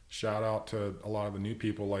people, shout out to a lot of the new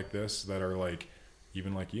people like this that are like,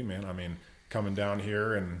 even like you, man. I mean, coming down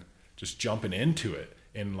here and just jumping into it.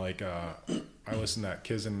 And like, I listened to that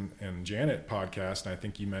Kiz and Janet podcast, and I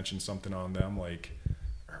think you mentioned something on them, like,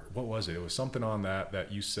 what was it? It was something on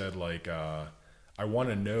that you said like, I want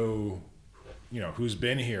to know, who's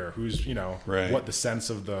been here, who's, what the sense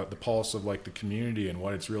of the pulse of like the community and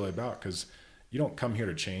what it's really about. Because you don't come here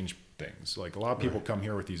to change things. Like a lot of people come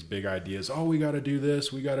here with these big ideas. Oh, we got to do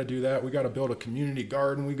this. We got to do that. We got to build a community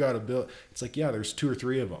garden. We got to build. It's like, there's 2 or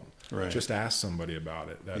 3 of them. Right. Just ask somebody about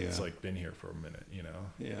it. That's like been here for a minute,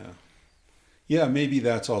 Yeah. Yeah. Maybe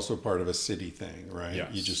that's also part of a city thing, right? Yes.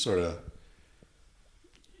 You just sort of,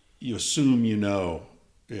 you assume,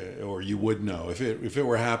 or you would know if it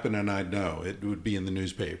were happening. I'd know it would be in the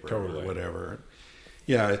newspaper or whatever.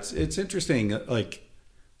 Yeah, it's interesting. Like,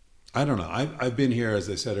 I don't know. I've been here, as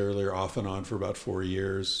I said earlier, off and on for about 4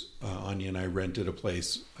 years. Anya and I rented a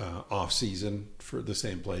place off season for the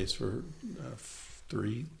same place for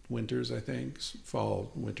 3 winters, I think,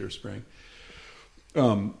 fall, winter, spring.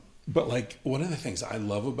 But like one of the things I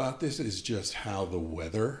love about this is just how the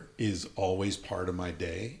weather is always part of my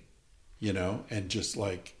day. And just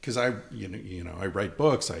like, cause I write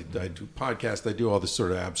books, I do podcasts, I do all this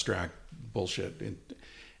sort of abstract bullshit.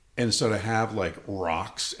 And so to have like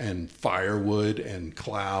rocks and firewood and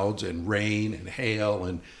clouds and rain and hail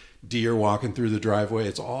and deer walking through the driveway,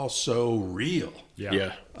 it's all so real.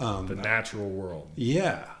 Yeah. The natural world.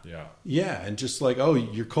 Yeah. And just like, oh,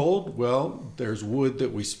 you're cold? Well, there's wood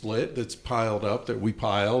that we split that's piled up that we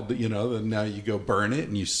piled, and now you go burn it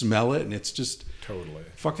and you smell it and it's just totally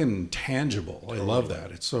fucking tangible. I love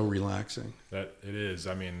that. It's so relaxing. That it is.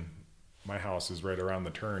 I mean, my house is right around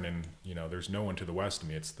the turn and, there's no one to the west of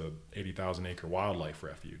me. It's the 80,000 acre wildlife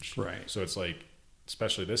refuge. Right. So it's like,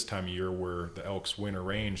 especially this time of year where the elk's winter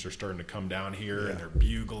range, they're starting to come down here and they're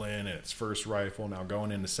bugling and it's first rifle, now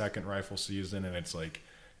going into second rifle season. And it's like,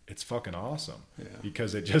 it's fucking awesome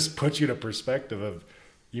because it just puts you to perspective of,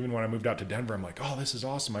 even when I moved out to Denver, I'm like, oh, this is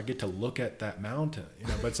awesome. I get to look at that mountain,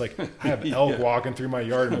 but it's like, I have elk walking through my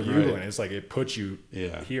yard and bugling. Right. It's like, it puts you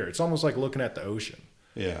here. It's almost like looking at the ocean.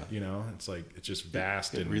 Yeah. It's like, it's just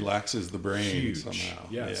vast. It and relaxes the brain huge. Somehow.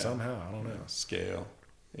 Yeah, somehow. I don't know. Scale.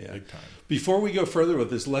 Yeah. Big time. Before we go further with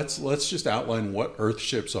this, let's just outline what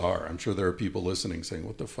Earthships are. I'm sure there are people listening saying,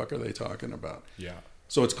 what the fuck are they talking about? Yeah.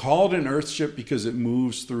 So it's called an Earthship because it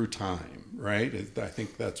moves through time, right? I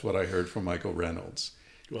think that's what I heard from Michael Reynolds.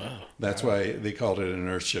 Wow. That's why they called it an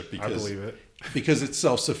Earthship, I believe it. because it's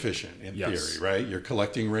self-sufficient in Yes. theory, right? You're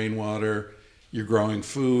collecting rainwater, you're growing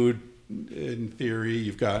food. In theory,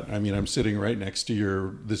 you've got. I mean, I'm sitting right next to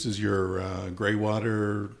your. This is your gray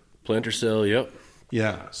water Planter cell, yep.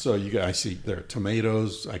 Yeah, so I see there are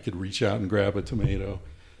tomatoes. I could reach out and grab a tomato,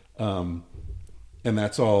 and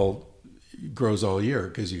that's all grows all year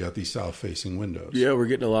because you got these south-facing windows. Yeah, we're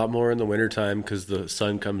getting a lot more in the wintertime because the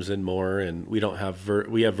sun comes in more, and we don't have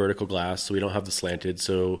we have vertical glass, so we don't have the slanted,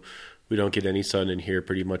 so we don't get any sun in here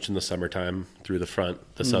pretty much in the summertime through the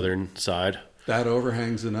front, the southern side. That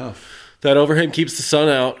overhangs enough. That overhang keeps the sun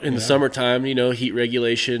out in the summertime, heat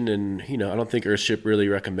regulation, and I don't think Earthship really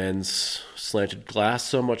recommends slanted glass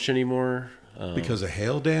so much anymore. Because of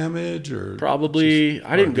hail damage, or Probably.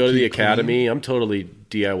 I didn't go to the keep clean? academy. I'm totally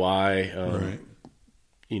DIY.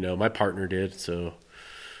 Right. My partner did, so.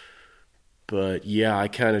 But yeah, I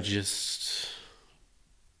kind of just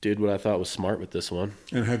did what I thought was smart with this one.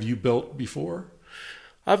 And have you built before?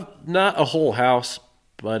 I've not a whole house,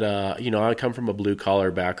 but I come from a blue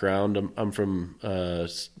collar background. I'm from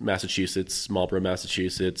Massachusetts, Marlborough,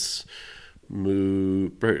 Massachusetts.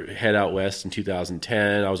 Head out west in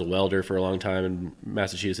 2010. I was a welder for a long time in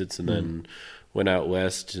Massachusetts, and then went out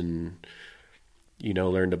west and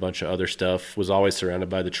learned a bunch of other stuff. Was always surrounded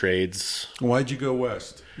by the trades. Why'd you go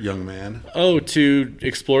west, young man? Oh, to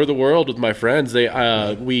explore the world with my friends.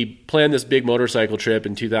 We planned this big motorcycle trip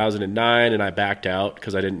in 2009, and I backed out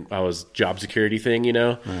because I was job security thing,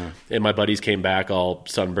 And my buddies came back all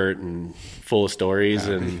sunburnt and full of stories,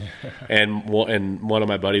 and one of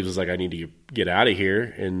my buddies was like, "I need to get out of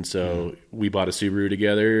here," and so we bought a Subaru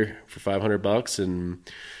together for $500, and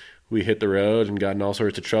we hit the road and got in all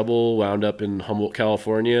sorts of trouble. Wound up in Humboldt,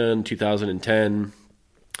 California in 2010.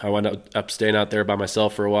 I wound up staying out there by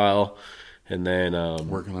myself for a while, and then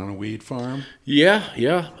Working on a weed farm. Yeah.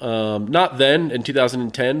 Not then in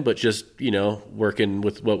 2010, but just working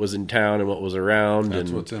with what was in town and what was around. That's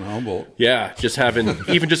and what's in Humboldt. Yeah, just having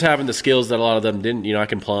the skills that a lot of them didn't. I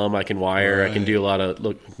can plumb, I can wire, I can do a lot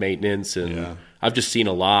of maintenance, and I've just seen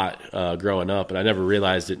a lot growing up, and I never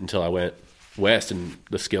realized it until I went west and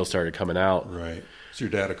the skills started coming out. Right. Is your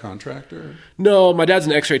dad a contractor? No, my dad's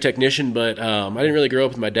an x-ray technician, but I didn't really grow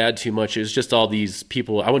up with my dad too much. It was just all these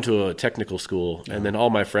people. I went to a technical school, and then all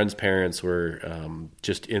my friends' parents were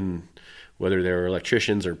just in, whether they were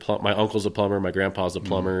electricians or my uncle's a plumber, my grandpa's a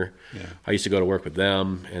plumber. Yeah. I used to go to work with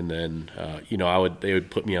them, and then they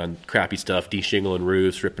would put me on crappy stuff, de-shingling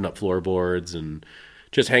roofs, ripping up floorboards, and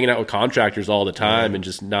just hanging out with contractors all the time, and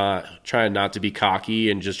just trying not to be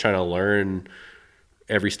cocky and just trying to learn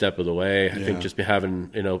every step of the way. I think just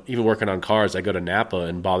having, even working on cars, I go to Napa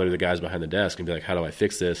and bother the guys behind the desk and be like, how do I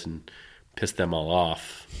fix this? And piss them all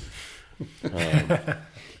off.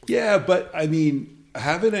 Yeah, but I mean,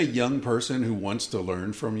 having a young person who wants to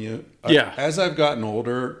learn from you. As I've gotten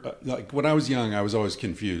older, like when I was young, I was always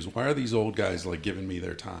confused. Why are these old guys like giving me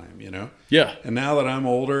their time, Yeah. And now that I'm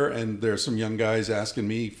older and there's some young guys asking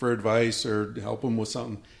me for advice or help them with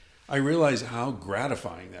something, I realize how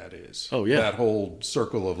gratifying that is. Oh, yeah. That whole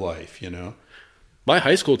circle of life, My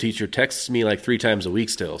high school teacher texts me like 3 times a week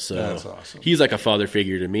still. So that's awesome. He's like a father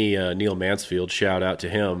figure to me. Neil Mansfield, shout out to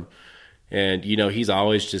him. And, he's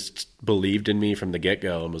always just believed in me from the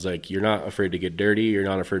get-go and was like, you're not afraid to get dirty. You're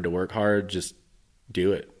not afraid to work hard. Just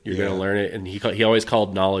do it. You're going to learn it. And he always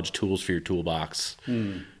called knowledge tools for your toolbox.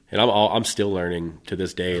 And I'm still learning to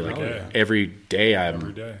this day. Every day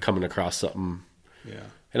I'm coming across something. Yeah.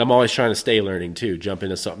 And I'm always trying to stay learning too, jump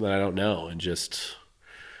into something that I don't know and just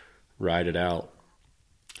ride it out.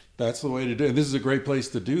 That's the way to do it. This is a great place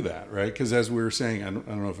to do that, right? Because as we were saying, I don't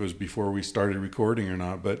know if it was before we started recording or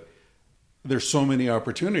not, but there's so many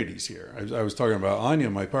opportunities here. I was talking about Anya,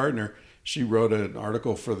 my partner. She wrote an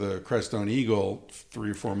article for the Crestone Eagle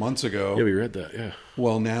 3 or 4 months ago. Yeah, we read that, yeah.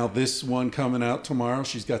 Well, now this one coming out tomorrow,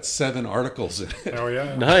 she's got 7 articles in it. Oh,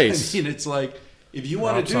 yeah. Nice. I mean, it's like, if you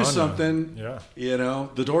want to do something,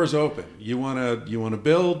 the door's open. You want to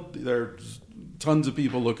build, there's tons of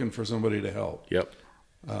people looking for somebody to help. Yep.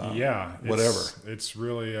 Whatever. It's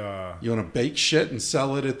really you want to bake shit and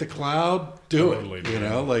sell it at the cloud? Do it.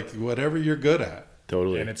 Like whatever you're good at.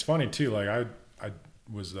 Totally. And it's funny too. Like I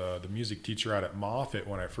was the music teacher out at Moffett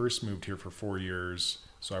when I first moved here for 4 years.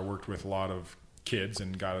 So I worked with a lot of kids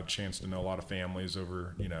and got a chance to know a lot of families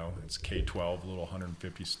over. It's K-12, a little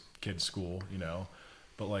 150 kids school.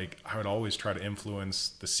 But like I would always try to influence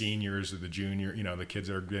the seniors or the junior. The kids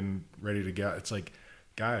that are getting ready to get. It's like,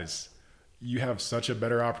 guys, you have such a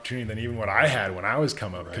better opportunity than even what I had when I was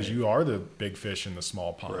coming up, because you are the big fish in the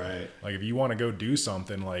small pond. Right. Like if you want to go do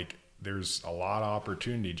something, like there's a lot of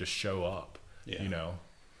opportunity. Just show up, you know?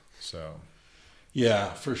 So.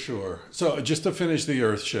 Yeah, for sure. So just to finish the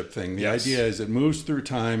Earthship thing, the idea is it moves through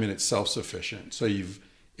time and it's self-sufficient. So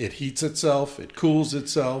it heats itself, it cools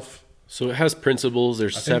itself. So it has principles.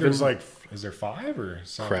 There's 7. There's like, is there 5 or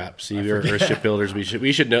something? Crap. See, we're Earthship builders.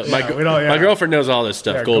 We should know. Yeah, My girlfriend knows all this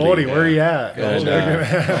stuff. Yeah, Goldie, where are you at?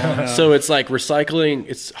 And, so it's like recycling.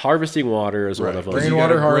 It's harvesting water as one of them.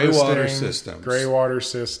 Rainwater harvesting, gray water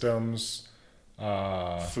systems,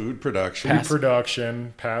 food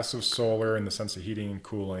production, passive solar in the sense of heating and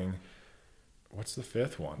cooling. What's the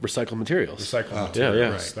 5th one? Recycled materials. Recycled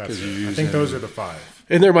materials. Yeah. Right. I think those are the 5.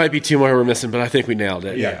 And there might be 2 more we're missing, but I think we nailed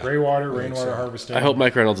it. Yeah. Gray water, rainwater harvesting. I hope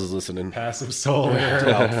Mike Reynolds is listening. Passive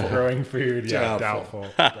solar, growing food. Yeah, doubtful.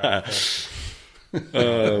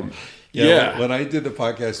 When I did the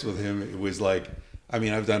podcast with him, it was like, I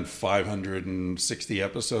mean, I've done 560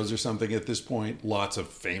 episodes or something at this point. Lots of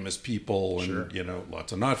famous people and,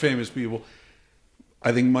 lots of not famous people.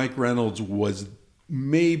 I think Mike Reynolds was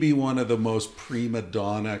maybe one of the most prima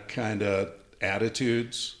donna kind of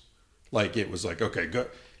attitudes. Like it was like, okay,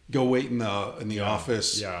 go wait in the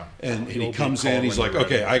office. Yeah. And he comes in, he's like,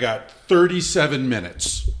 okay, I got 37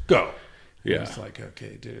 minutes. Go. Yeah. It's like,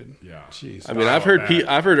 okay, dude. Yeah. Jeez. I mean, I've heard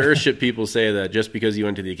Earthship people say that just because you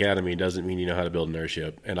went to the academy doesn't mean you know how to build an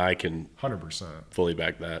Earthship, and I can 100% fully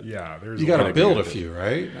back that. Yeah, you got to build a few,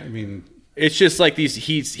 right? I mean, it's just like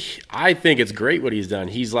I think it's great what he's done.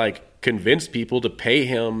 He's like convinced people to pay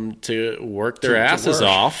him to work their asses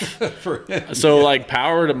off. For him, so like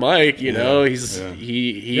power to Mike, he he's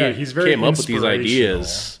very came up with these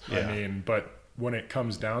ideas. I mean, but when it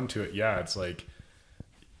comes down to it, it's like,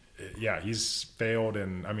 he's failed.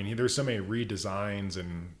 And I mean, there's so many redesigns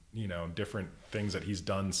and, different things that he's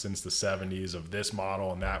done since the 70s of this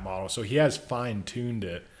model and that model. So he has fine tuned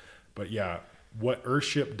it, but what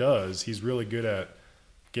Earthship does, he's really good at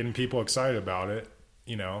getting people excited about it,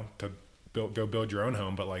 to go build your own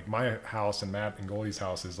home. But like my house and Matt and Goldie's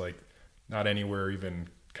house is like not anywhere even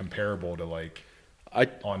comparable to like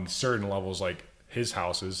on certain levels, like his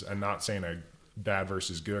houses. I'm not saying a bad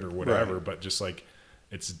versus good or whatever, but just like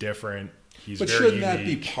it's different. But shouldn't that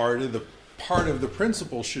be part of the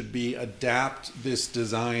principle should be adapt this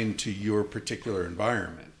design to your particular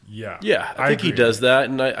environment? Yeah, I think he does that,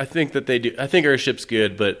 and I think that they do. I think Earthship's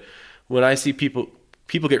good, but when I see people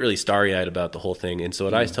get really starry-eyed about the whole thing, and so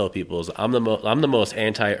what I tell people is I'm the most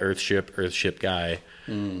anti-Earthship guy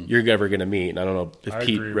you're ever going to meet. And I don't know if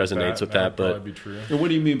Pete resonates with that, but be true. And what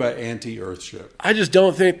do you mean by anti-Earthship? I just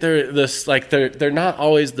don't think they're not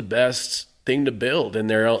always the best thing to build, and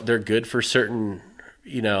they're good for certain.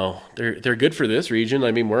 They're good for this region.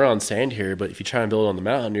 I mean, we're on sand here, but if you try and build on the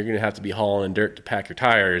mountain, you're going to have to be hauling dirt to pack your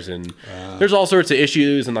tires, and there's all sorts of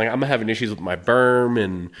issues. And like I'm having issues with my berm,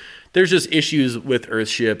 and there's just issues with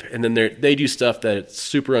Earthship. And then they do stuff that's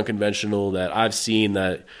super unconventional that I've seen.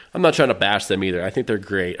 That I'm not trying to bash them either. I think they're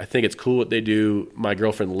great. I think it's cool what they do. My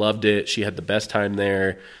girlfriend loved it. She had the best time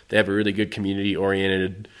there. They have a really good community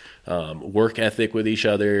oriented work ethic with each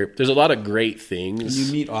other. There's a lot of great things. And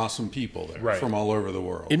you meet awesome people there from all over the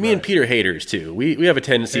world. And me and Peter haters too. We have a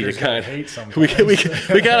tendency to kind of we kind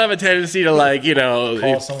of have a tendency to like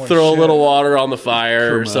throw a little water on the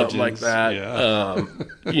fire or something like that.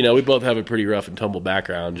 Yeah. We both have a pretty rough and tumble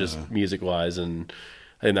background, just music wise, and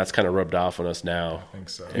I think that's kind of rubbed off on us now. I think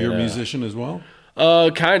so. You're a musician as well.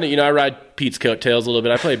 Kind of. I ride Pete's coattails a little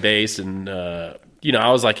bit. I play bass and.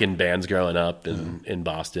 I was like in bands growing up in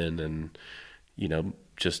Boston and,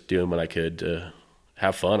 just doing what I could to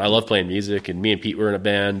have fun. I love playing music, and me and Pete were in a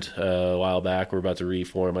band a while back. We're about to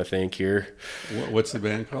reform, I think, here. What's the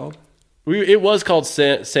band called? It was called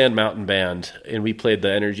Sand Mountain Band, and we played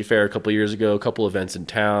the Energy Fair a couple years ago, a couple events in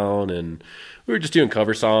town, and we were just doing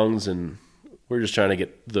cover songs, and we're just trying to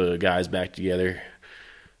get the guys back together.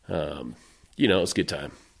 It's a good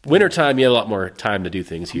time. Wintertime, you have a lot more time to do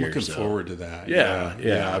things here. Looking forward to that.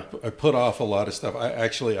 Yeah. I put off a lot of stuff.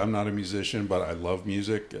 I'm not a musician, but I love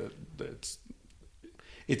music.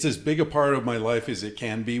 It's as big a part of my life as it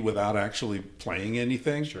can be without actually playing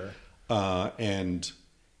anything. Sure. And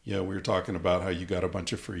we were talking about how you got a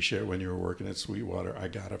bunch of free shit when you were working at Sweetwater. I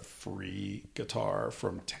got a free guitar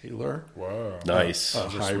from Taylor. Whoa. Nice. A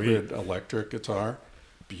hybrid electric guitar.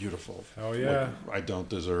 beautiful. Hell yeah. Like, I don't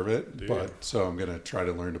deserve it, but so I'm going to try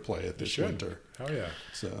to learn to play it this winter. Hell yeah.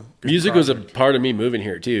 So music was a part of me moving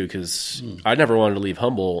here too, because I never wanted to leave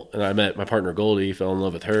Humboldt, and I met my partner Goldie, fell in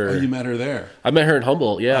love with her. Oh, you met her there? I met her in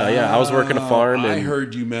Humboldt. Yeah. I was working a farm. I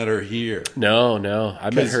heard you met her here. No, I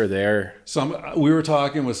met her there. We were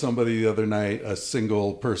talking with somebody the other night, a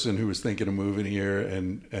single person who was thinking of moving here,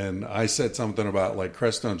 and I said something about like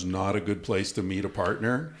Crestone's not a good place to meet a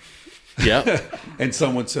partner. Yeah. And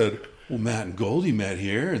someone said, well, Matt and Goldie met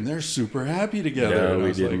here, and they're super happy together. No, and I we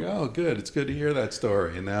was didn't. like, oh, good. It's good to hear that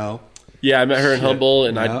story. And now, Yeah, I met her in Humboldt,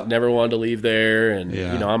 and Yeah. I never wanted to leave there. And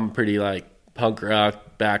Yeah. you know, I'm pretty like punk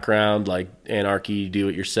rock background, like anarchy, do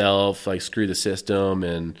it yourself, like screw the system,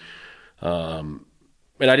 and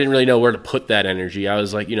I didn't really know where to put that energy. I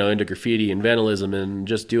was like, you know, into graffiti and vandalism and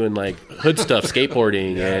just doing like hood stuff,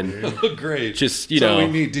 skateboarding, and great. just, you know.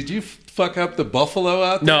 Did you fuck up the buffalo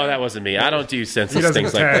out there? No, that wasn't me. I don't do senseless doesn't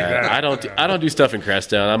things like tag that. that. I don't do stuff in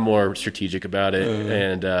Crestone. I'm more strategic about it,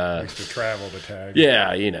 and Used to travel the tag.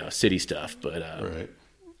 yeah, you know, city stuff. But Right.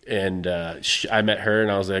 and I met her,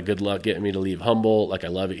 and I was like, good luck getting me to leave Humboldt. Like, I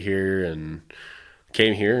love it here, and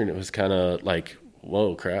came here, and it was kind of like,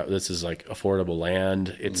 whoa, crap, this is like affordable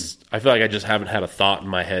land. It's I feel like I just haven't had a thought in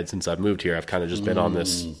my head since I've moved here. I've kind of just been on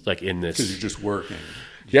this, like in this. Because you're just working.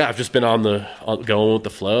 Yeah, I've just been on going with the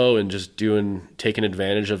flow and just taking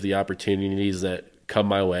advantage of the opportunities that come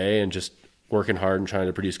my way and just working hard and trying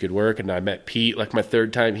to produce good work. And I met Pete like my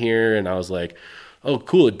third time here, and I was like, oh,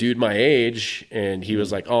 cool, a dude my age. And he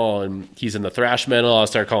was like, oh, and he's in the thrash metal. I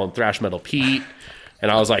started calling thrash metal Pete. And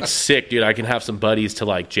I was like, sick, dude, I can have some buddies to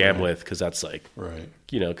like jam with, because that's like, Right.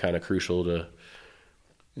 you know, kind of crucial to.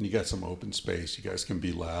 And you got some open space. You guys can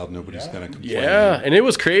be loud. Nobody's going to complain. Yeah, and it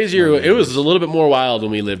was crazier. It was a little bit more wild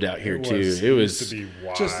when we lived out here too. It was used to be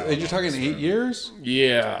wild. And you're talking 8 years?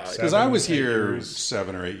 yeah. Because I was 7, 8 here years.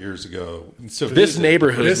 7 or 8 years ago. So This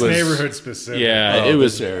neighborhood This was neighborhood specific. Yeah, Oh, it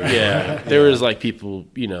was. this area. Yeah, there was like people,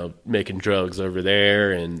 you know, making drugs over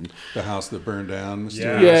there, and the house that burned down.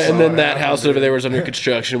 Yeah. yeah, saw and then it that happen, house dude. over there was under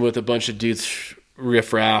construction with a bunch of dudes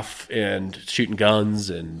riffraff and shooting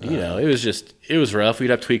guns, and you know, it was rough.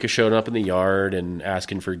 We'd have tweakers showing up in the yard and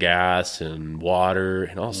asking for gas and water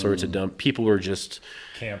and all sorts of dumb. People were just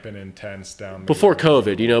Camping in tents down the before road.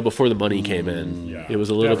 COVID, you know, before the money came in. Yeah, It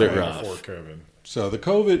was a little bit definitely rough. before COVID. So the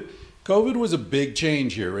COVID was a big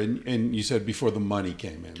change here, and you said before the money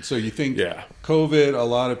came in. So you think Yeah. COVID, a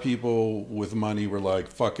lot of people with money were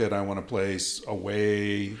like, fuck it, I want a place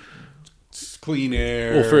away, clean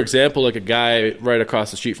air. Well, for example, like a guy right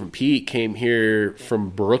across the street from Pete came here from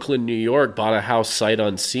Brooklyn, New York, bought a house sight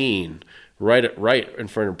unseen right in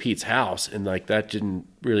front of Pete's house, and like that didn't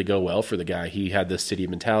really go well for the guy. He had this city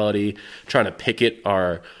mentality, trying to picket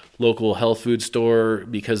our local health food store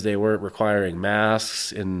because they weren't requiring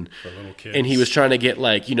masks, and little kids. and he was trying to get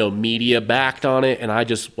like, you know, media backed on it, and I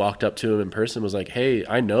just walked up to him in person and was like, hey,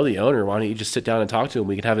 I know the owner, why don't you just sit down and talk to him?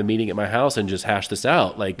 We could have a meeting at my house and just hash this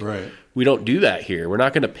out. Like, Right. we don't do that here. We're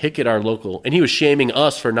not going to picket our local. And he was shaming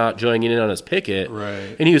us for not joining in on his picket.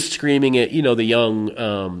 Right. And he was screaming at, you know, the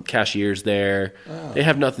young cashiers there. They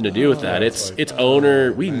have nothing to do with that. It's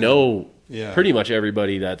owner. We know Yeah. pretty much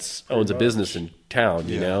everybody that's owns a business in town,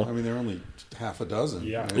 you know? I mean, there are only half a dozen.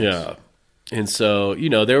 Yeah. right? Yeah. And so, you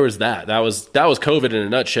know, there was that. That was COVID in a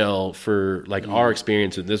nutshell for like our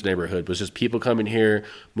experience in this neighborhood was just people coming here,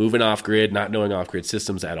 moving off grid, not knowing off grid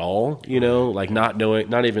systems at all, you know, like not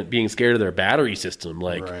even being scared of their battery system.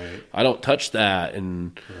 Like, Right. I don't touch that.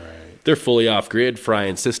 And Right. they're fully off grid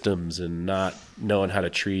frying systems and not knowing how to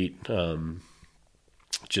treat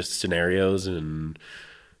just scenarios. And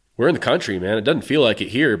we're in the country, man. It doesn't feel like it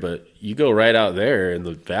here, but you go right out there in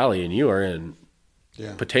the valley and you are in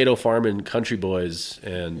Yeah. potato farming country boys,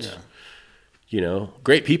 and Yeah. you know,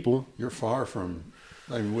 great people, You're far from.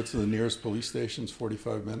 I mean, what's the nearest police station's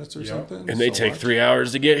 45 minutes or something? and they So take what? 3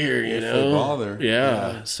 hours to get here, you If know. they bother.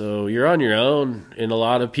 Yeah. So you're on your own, and a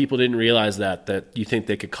lot of people didn't realize that you think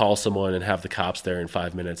they could call someone and have the cops there in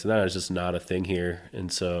 5 minutes, and that is just not a thing here.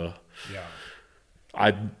 And so Yeah.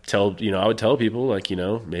 I would tell people, like, you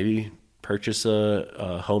know, maybe purchase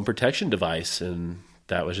a home protection device, and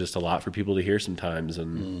that was just a lot for people to hear sometimes.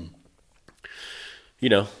 And you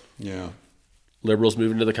know, Yeah. liberals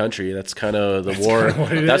moving to the country. That's kind of the war. kinda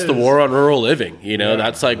what it That's the is. war on rural living. You know, Yeah.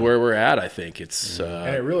 that's like where we're at. I think it's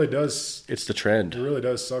And it really does. it's the trend. It really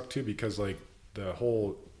does suck too, because like the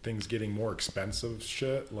whole thing's getting more expensive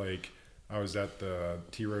shit. Like I was at the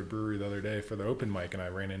T Road Brewery the other day for the open mic, and I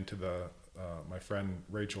ran into my friend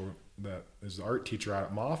Rachel, that is the art teacher out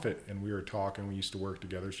at Moffat, and we were talking. We used to work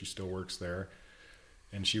together. She still works there,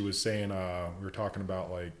 and she was saying we were talking about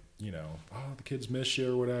like you know, oh, the kids miss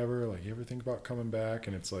you or whatever. Like, you ever think about coming back?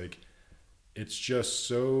 And it's like, it's just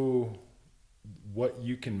so, what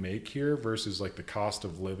you can make here versus like the cost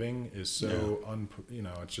of living is so, you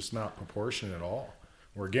know, it's just not proportionate at all.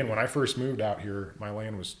 Where again, when I first moved out here, my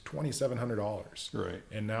land was $2,700. Right.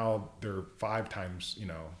 And now they're 5 times, you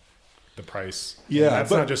know, the price. Yeah. And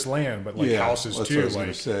that's not just land, but like houses too. Like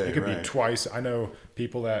it could be twice. I know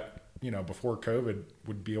people that, you know, before COVID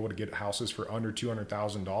would be able to get houses for under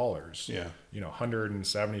 $200,000. Yeah. You know,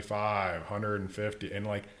 175, 150. And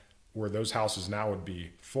like where those houses now would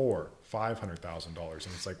be $500,000.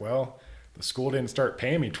 And it's like, well, the school didn't start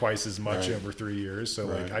paying me twice as much over 3 years. So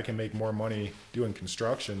like I can make more money doing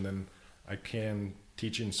construction than I can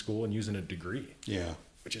teaching school and using a degree. Yeah.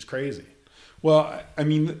 Which is crazy. Well, I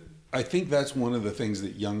mean, I think that's one of the things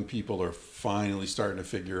that young people are finally starting to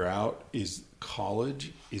figure out is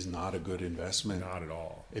college is not a good investment. Not at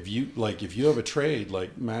all. If you have a trade,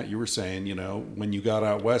 like Matt, you were saying, you know, when you got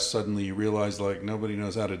out west, suddenly you realize like nobody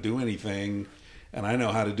knows how to do anything. And I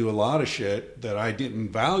know how to do a lot of shit that I didn't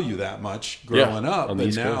value that much growing up. On the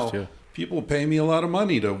East now Coast, people pay me a lot of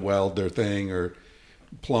money to weld their thing or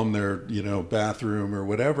plumb their, you know, bathroom or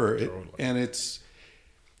whatever. Totally. And it's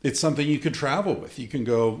something you can travel with. You can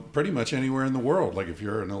go pretty much anywhere in the world. Like if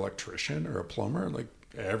you're an electrician or a plumber, like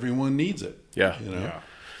everyone needs it. Yeah. You know? Yeah.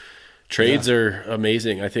 Trades are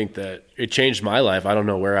amazing. I think that it changed my life. I don't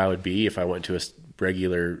know where I would be if I went to a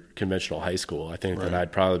regular conventional high school. I think that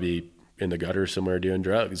I'd probably be in the gutter somewhere doing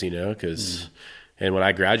drugs, you know, and when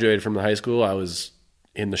I graduated from the high school, I was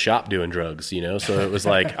in the shop doing drugs, you know, so it was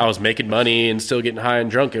like I was making money and still getting high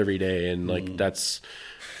and drunk every day. And like, that's,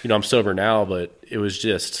 you know, I'm sober now, but it was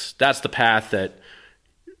just, that's the path that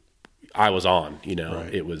I was on, you know.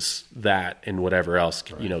 It was that and whatever else,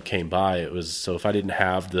 you know, came by. It was, so if I didn't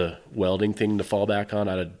have the welding thing to fall back on,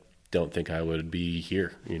 I don't think I would be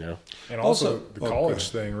here, you know. And also the college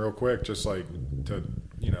thing real quick, just like to,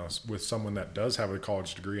 you know, with someone that does have a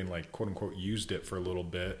college degree and like quote unquote used it for a little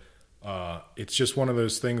bit, it's just one of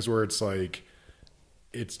those things where it's like,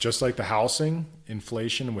 it's just like the housing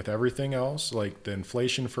inflation with everything else, like the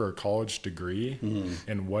inflation for a college degree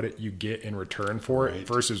and what you get in return for it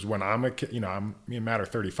versus when I'm a kid, you know, me and Matt are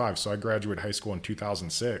 35. So I graduated high school in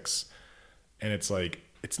 2006 and it's like,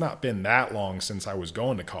 it's not been that long since I was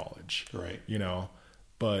going to college, you know,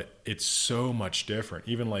 but it's so much different.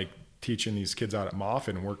 Even like teaching these kids out at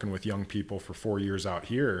Moffitt and working with young people for 4 years out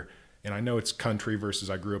here. And I know it's country versus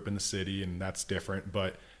I grew up in the city and that's different,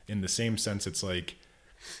 but in the same sense, it's like,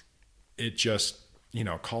 it just, you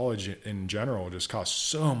know, college in general just costs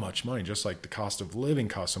so much money, just like the cost of living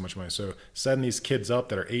costs so much money. So setting these kids up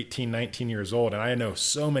that are 18, 19 years old, and I know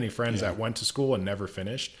so many friends that went to school and never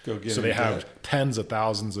finished. So they have tens of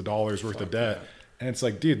thousands of dollars worth of debt. And it's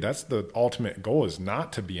like, dude, that's the ultimate goal, is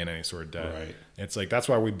not to be in any sort of debt. Right. It's like, that's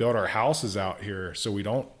why we build our houses out here so we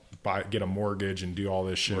don't get a mortgage and do all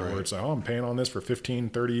this shit where it's like, oh, I'm paying on this for 15,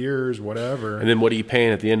 30 years, whatever. And then what are you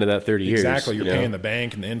paying at the end of that 30 years? Exactly. You're paying the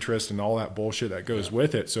bank and the interest and all that bullshit that goes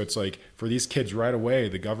with it. So it's like for these kids right away,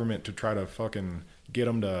 the government to try to fucking get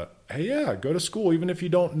them to, hey, go to school. Even if you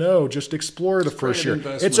don't know, just explore the first year.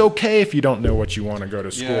 It's okay if you don't know what you want to go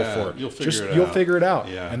to school for. You'll figure it out.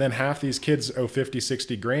 Yeah. And then half these kids owe 50,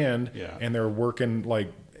 60 grand and they're working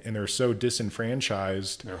like, and they're so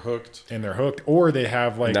disenfranchised. They're hooked. Or they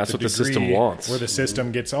have like, and that's the what the degree system wants. where the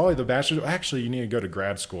system gets, the bachelor's. Actually, you need to go to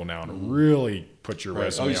grad school now and really put your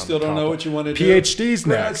resume on. You still don't know what you want to do? PhD's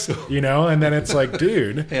next, you know? And then it's like,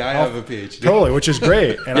 dude. Hey, I have a PhD. Totally, which is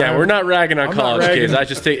great. And we're not ragging on college kids. I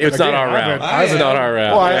just think it's not our route. It's not our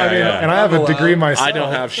route. Well, and I have a degree myself. I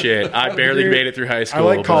don't have shit. I barely made it through high school.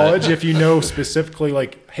 I like college if you know specifically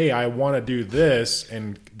like, hey, I want to do this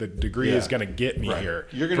and the degree is going to get me here.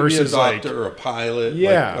 You're going to be a doctor or a pilot.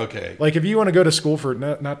 Yeah. Like, okay. Like if you want to go to school for,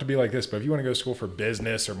 not to be like this, but if you want to go to school for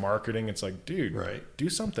business or marketing, it's like, dude, do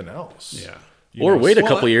something else. Yeah. Or wait a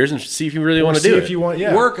couple years and see if you really want to do it. If you want,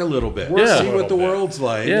 work a little bit. See what the world's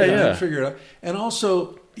like. Yeah. Figure it out. And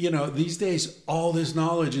also, you know, these days, all this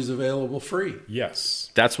knowledge is available free. Yes.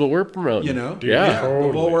 That's what we're promoting. You know?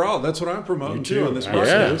 Totally. Well, that's what I'm promoting too on this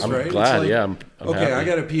podcast, I'm right? glad. It's like, I'm okay, happy. I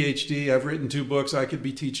got a PhD. I've written 2 books. I could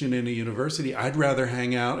be teaching in a university. I'd rather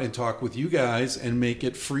hang out and talk with you guys and make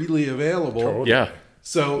it freely available. Totally. Yeah.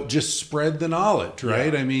 So just spread the knowledge,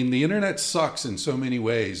 right? I mean, the internet sucks in so many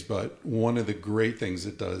ways, but one of the great things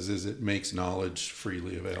it does is it makes knowledge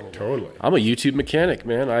freely available. Totally. I'm a YouTube mechanic,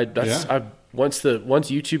 man. Once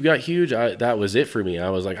YouTube got huge, that was it for me. I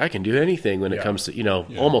was like, I can do anything when it comes to, you know,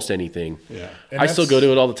 almost anything. Yeah. I still go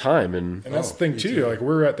to it all the time. And that's the thing too. Like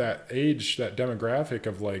we're at that age, that demographic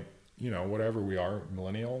of like, you know, whatever we are,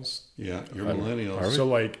 millennials. Yeah, you're millennials. So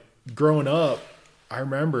like growing up, I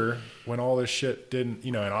remember when all this shit didn't,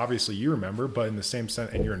 and obviously you remember, but in the same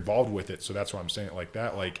sense, and you're involved with it. So that's why I'm saying it like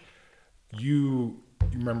that. Like you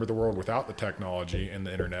remember the world without the technology and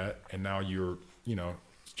the internet. And now you're,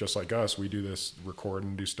 just like us, we do this, record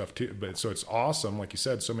and do stuff too. But so it's awesome. Like you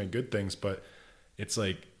said, so many good things, but it's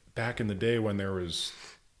like back in the day when there was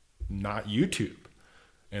not YouTube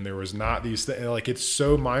and there was not these things, like it's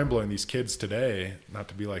so mind blowing. These kids today, not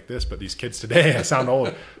to be like this, but these kids today, I sound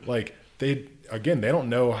old, like they don't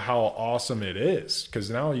know how awesome it is. Cause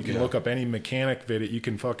now you can look up any mechanic video. You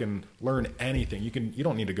can fucking learn anything. You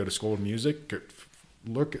don't need to go to school of music.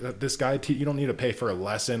 Look at this guy. You don't need to pay for a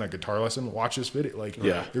guitar lesson. Watch this video. Like,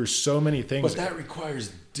 there's so many things. But that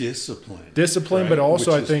requires discipline. Right? But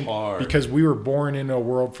also I think hard. Because we were born into a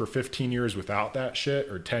world for 15 years without that shit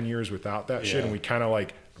or 10 years without that shit. And we kind of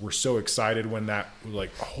like, we're so excited when that,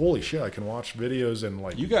 like, holy shit, I can watch videos and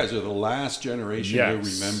like. You guys are the last generation who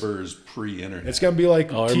remembers pre-internet. It's going to be like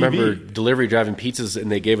TV. I TV. remember delivery driving pizzas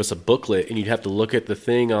and they gave us a booklet and you'd have to look at the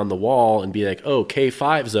thing on the wall and be like, oh,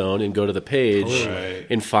 K5 zone, and go to the page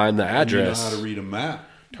and find the address. You know how to read a map.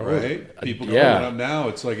 Right? People growing up now,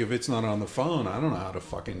 it's like if it's not on the phone, I don't know how to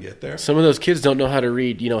fucking get there. Some of those kids don't know how to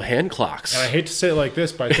read, hand clocks. And I hate to say it like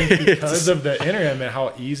this, but I think because of the internet and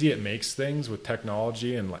how easy it makes things with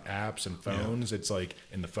technology and like apps and phones, it's like,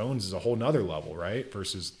 and the phones is a whole nother level, right?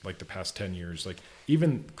 Versus like the past 10 years, like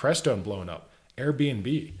even Crestone blowing up,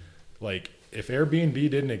 Airbnb. Like if Airbnb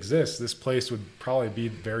didn't exist, this place would probably be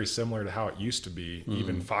very similar to how it used to be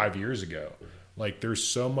even 5 years ago. Like there's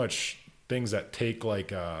so much things that take like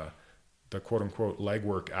the quote unquote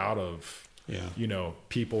legwork out of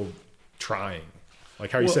people trying,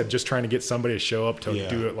 like how you said, just trying to get somebody to show up to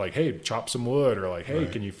do it, like, hey, chop some wood, or like, hey,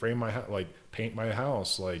 can you frame my house, like paint my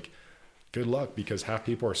house, like good luck, because half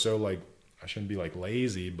people are so like, I shouldn't be like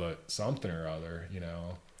lazy, but something or other,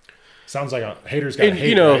 Sounds like a haters got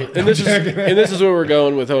hate, right? and this is where we're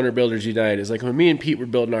going with Owner Builders Unite. Is like when me and Pete were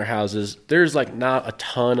building our houses, there's like not a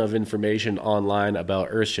ton of information online about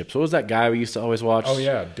earthships. What was that guy we used to always watch? Oh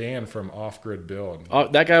yeah, Dan from Off Grid Build. Oh,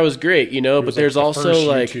 that guy was great, but there's also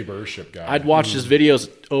like YouTube earthship guy. I'd watch his videos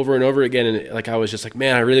over and over again, and like I was just like,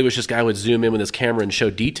 man, I really wish this guy would zoom in with his camera and show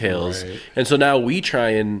details. Right. And so now we try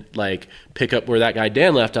and like pick up where that guy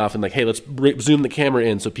Dan left off, and like, hey, let's zoom the camera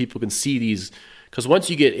in so people can see these. Because once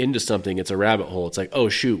you get into something, it's a rabbit hole. It's like, oh,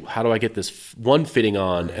 shoot, how do I get this one fitting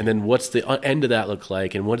on? Right. And then what's the end of that look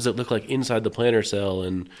like? And what does it look like inside the planter cell?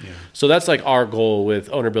 And so that's like our goal with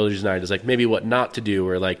Owner Builders United, is like maybe what not to do,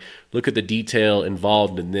 or like look at the detail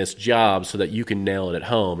involved in this job so that you can nail it at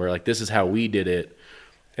home, or like this is how we did it.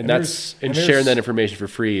 And sharing that information for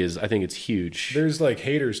free is, I think it's huge. There's like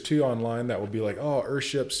haters too online that will be like, oh,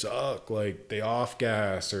 earthships suck, like they off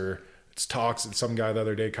gas, or it's toxic. Some guy the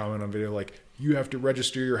other day commented on video like, you have to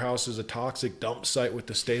register your house as a toxic dump site with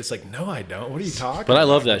the state. It's like, no, I don't. What are you talking about? But I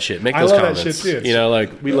love that shit. Make those comments. That shit too.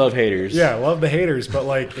 Like we love haters. Yeah, I love the haters. But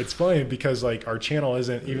like, it's funny because like our channel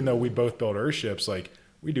isn't, even though we both build earthships, like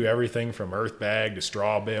we do everything from earth bag to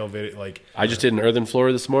straw bale video. Like I just did an earthen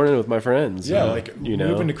floor this morning with my friends. Yeah, like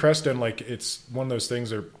moving to Crestone, like it's one of those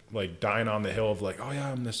things that are like dying on the hill of like, oh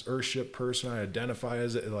yeah, I'm this earthship person. I identify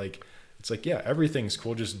as it. Like, it's like, yeah, everything's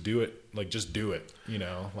cool. Just do it. Like, just do it.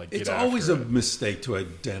 Like it's always a mistake to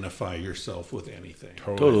identify yourself with anything.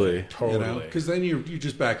 Totally. Because then you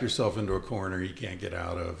just back yourself into a corner you can't get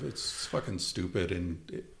out of. It's fucking stupid,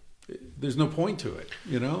 and there's no point to it.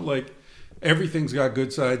 Like everything's got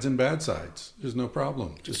good sides and bad sides. There's no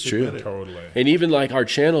problem. Just admit it. Totally. And even like our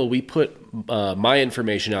channel, we put my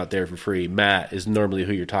information out there for free. Matt is normally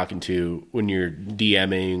who you're talking to when you're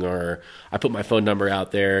DMing, or I put my phone number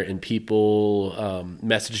out there and people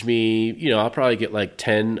message me. I'll probably get like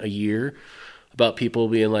 10 a year about people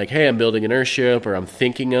being like, hey, I'm building an earthship, or I'm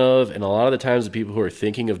thinking of. And a lot of the times the people who are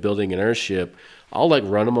thinking of building an earthship, I'll like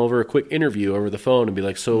run them over a quick interview over the phone and be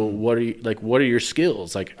like, so what are your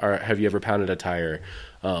skills? Like, have you ever pounded a tire?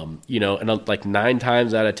 And like 9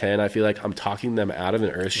 times out of 10, I feel like I'm talking them out of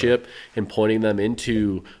an earthship and pointing them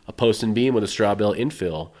into a post and beam with a straw bale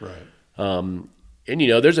infill. Right. And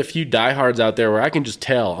there's a few diehards out there where I can just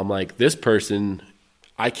tell, I'm like, this person,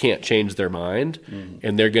 I can't change their mind,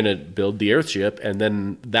 and they're going to build the earthship. And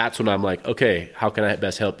then that's when I'm like, okay, how can I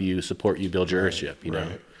best help you, support you, build your earthship, you know?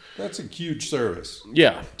 That's a huge service.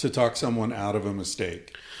 Yeah. To talk someone out of a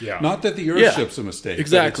mistake. Yeah. Not that the earthship's a mistake.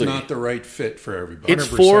 Exactly. But it's not the right fit for everybody. It's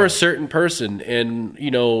 100%. for a certain person. And,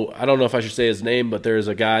 I don't know if I should say his name, but there's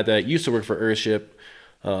a guy that used to work for Earthship.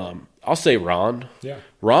 I'll say Ron. Yeah.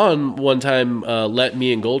 Ron one time let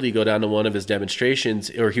me and Goldie go down to one of his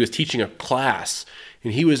demonstrations, or he was teaching a class,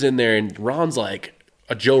 and he was in there, and Ron's like,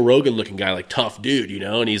 a Joe Rogan looking guy, like tough dude, you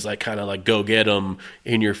know, and he's like kind of like go get 'em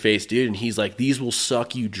in your face dude, and he's like, these will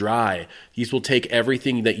suck you dry. These will take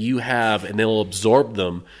everything that you have and they'll absorb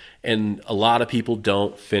them. And a lot of people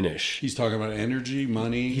don't finish. He's talking about energy,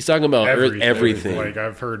 money. He's talking about everything. Like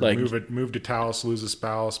I've heard, like, move to Taos, lose a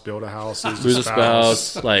spouse, build a house, lose a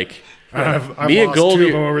spouse. Like I've me and lost Goldie 2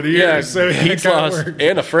 of them over the years. So he's lost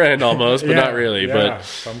and a friend almost, but not really. But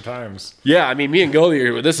sometimes. Yeah, I mean, me and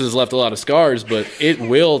Goldie, this has left a lot of scars, but it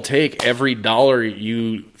will take every dollar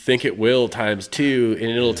you think it will times 2,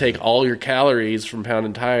 and it'll take all your calories from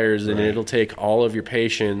pounding tires, and it'll take all of your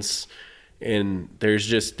patience, and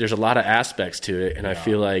there's a lot of aspects to it, and I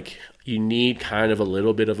feel like you need kind of a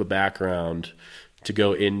little bit of a background to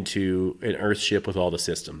go into an Earthship with all the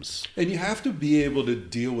systems. And you have to be able to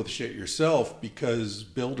deal with shit yourself, because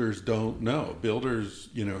builders don't know. Builders,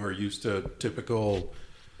 are used to typical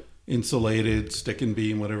insulated stick and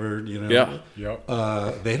beam, whatever,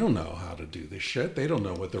 they don't know how to do this shit. They don't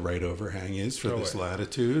know what the right overhang is for this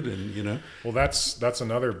latitude, and Well, that's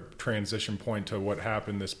another transition point to what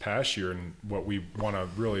happened this past year, and what we want to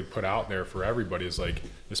really put out there for everybody is like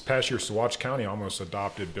this past year, Saguache County almost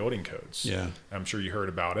adopted building codes. Yeah, I'm sure you heard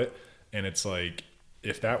about it, and it's like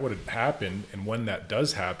if that would have happened, and when that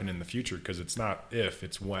does happen in the future, because it's not if,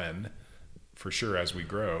 it's when, for sure as we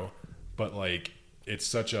grow, but like. It's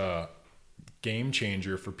such a game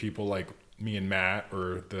changer for people like me and Matt,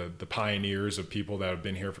 or the pioneers of people that have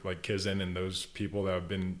been here for like Kizen, and those people that have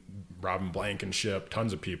been Robin Blankenship,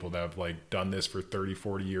 tons of people that have like done this for 30,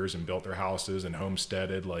 40 years and built their houses and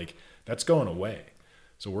homesteaded. Like that's going away.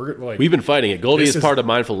 So we've been fighting it. Goldie is part of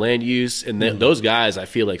Mindful Land Use, and those guys, I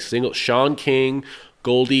feel like Sean King,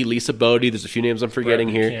 Goldie, Lisa Bodie, there's a few names I'm forgetting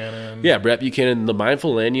here. Yeah, Brett Buchanan. The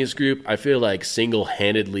Mindful Land Use group, I feel like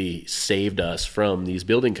single-handedly saved us from these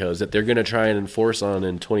building codes that they're going to try and enforce on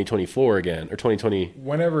in 2024 again, or 2020.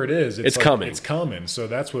 Whenever it is. It's coming. It's coming. So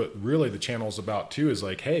that's what really the channel is about too, is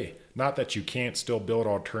like, hey, not that you can't still build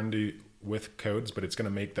alternative with codes, but it's going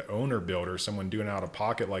to make the owner builder, someone doing out of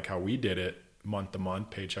pocket like how we did it, month to month,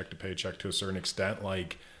 paycheck to paycheck to a certain extent,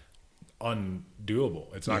 like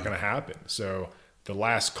undoable. It's not going to happen. So the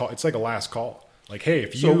last call, it's like a last call. Like, hey,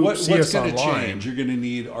 if you see us online, change? You're going to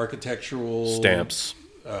need architectural stamps.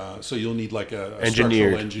 So you'll need like a engineer,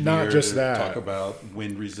 structural engineer, not just to that. Talk about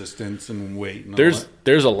wind resistance and weight. And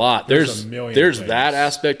there's a lot. There's a million there's things. That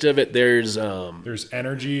aspect of it. There's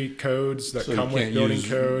energy codes that come with building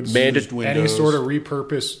codes. Any sort of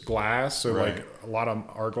repurposed glass. So like a lot of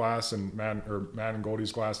our glass and Matt and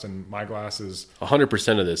Goldie's glass and my glass is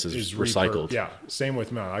 100% of this is recycled. Yeah, same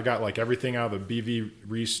with mine. I got like everything out of the BV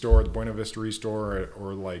Restore, the Buena Vista Restore,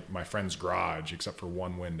 or like my friend's garage, except for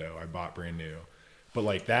one window I bought brand new. But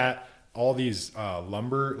like that, all these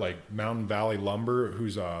lumber, like Mountain Valley Lumber,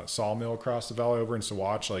 who's a sawmill across the valley over in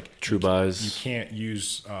Saguache, like True Buys. You can't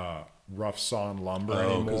use rough sawn lumber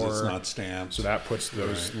anymore because it's not stamped. So that puts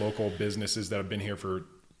those local businesses that have been here for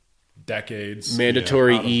decades.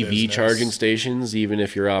 Mandatory EV charging stations, even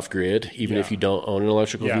if you're off grid, even if you don't own an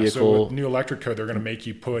electrical vehicle. So with new electric code, they're going to make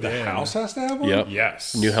you put the house has to have one. Yep.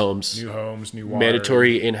 Yes. New homes, new water.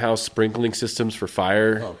 Mandatory in-house sprinkling systems for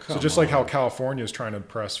fire. Oh, so just like how California is trying to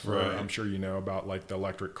press for, I'm sure you know about like the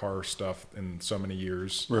electric car stuff in so many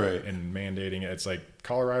years, and mandating it. It's like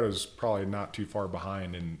Colorado's probably not too far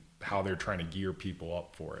behind in how they're trying to gear people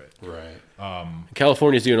up for it.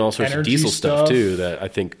 California's doing all sorts of diesel stuff too that I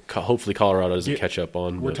think hopefully Colorado doesn't catch up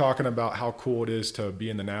on. We're talking about how cool it is to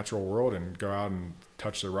be in the natural world and go out and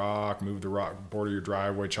touch the rock, move the rock, border your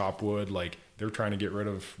driveway, chop wood. Like they're trying to get rid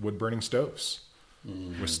of wood burning stoves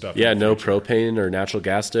with stuff. Yeah, no propane or natural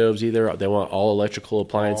gas stoves either. They want all electrical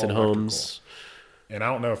appliance in homes. And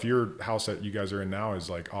I don't know if your house that you guys are in now is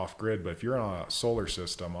like off grid, but if you're on a solar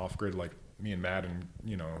system off grid, like me and Matt and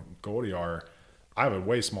Goldie are, I have a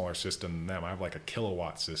way smaller system than them. I have like a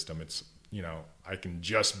kilowatt system. It's I can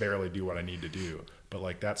just barely do what I need to do, but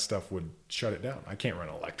like that stuff would shut it down. I can't run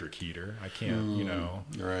an electric heater. I can't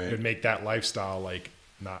it would make that lifestyle like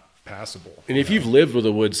not passable. And if you've lived with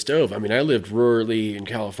a wood stove, I mean, I lived rurally in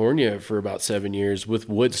California for about 7 years with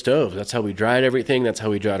wood stoves. That's how we dried everything. That's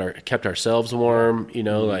how we kept ourselves warm.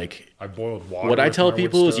 Like I boiled water. What I tell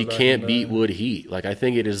people is you can't beat wood heat. Like I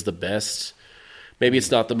think it is the best. Maybe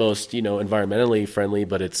it's not the most environmentally friendly,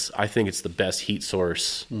 but I think it's the best heat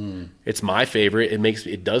source. It's my favorite.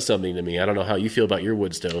 It does something to me. I don't know how you feel about your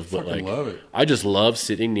wood stove, but like love it. I just love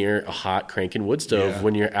sitting near a hot cranking wood stove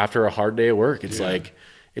when you're after a hard day of work. It's like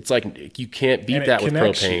It's like you can't beat And that it with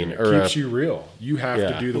connects propane. you. Or It keeps you real. You have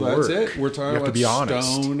to do the Well, work. that's it. We're talking You have about to be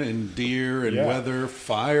honest. stone and deer and Yeah. weather.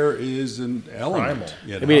 Fire is an element. Primal.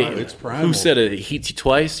 You know? I mean, it's primal. who said it heats you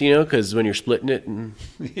twice? You know, because when you're splitting it, and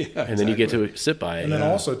then you get exactly. to sit by it. And then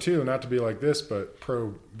also too, not to be like this, but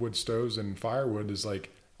pro wood stoves and firewood is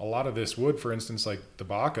like a lot of this wood, for instance, like the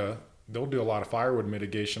Baca, they'll do a lot of firewood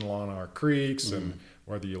mitigation along our creeks, and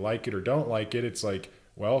whether you like it or don't like it, it's like,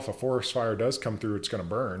 well, if a forest fire does come through, it's going to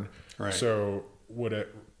burn. Right. So we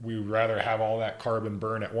would rather have all that carbon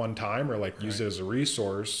burn at one time, or like use it as a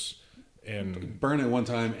resource and burn at one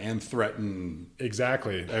time and threaten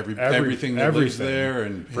exactly everything that lives there,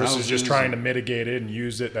 and versus just houses trying and- to mitigate it and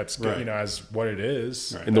use it. That's good, Right. as what it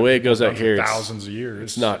is. Right. And the way it goes out Done for here, it's thousands of years.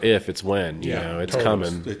 It's not if, it's when. You Yeah, know, it's totally.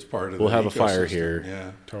 coming. It's part of We'll the have a fire ecosystem. here.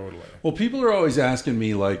 Yeah. Totally. Well, people are always asking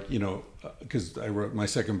me, like, because I wrote my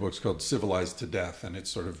second book's called Civilized to Death, and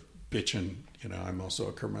it's sort of bitching. I'm also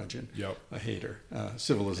a curmudgeon. Yep. A hater.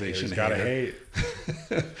 Civilization He's got to hater.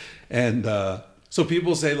 hate. And so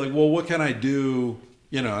people say, like, well, what can I do?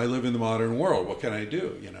 I live in the modern world. What can I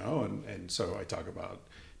do? And so I talk about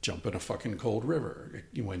jump in a fucking cold river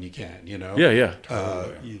when you can, Yeah.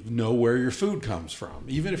 You know where your food comes from.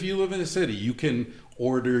 Even if you live in a city, you can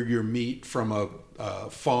order your meat from a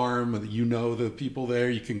farm. You know the people there.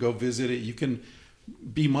 You can go visit it. You can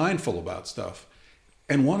be mindful about stuff.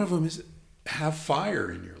 And one of them is have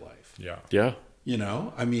fire in your life. Yeah. Yeah.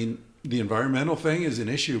 I mean, the environmental thing is an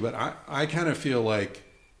issue, but I kind of feel like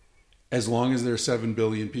as long as there's 7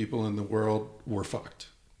 billion people in the world, we're fucked.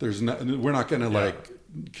 We're not going to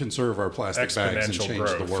conserve our plastic bags and Exponential change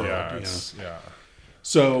growth. the world. Yeah.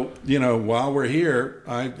 So, while we're here,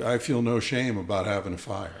 I feel no shame about having a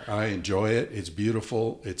fire. I enjoy it. It's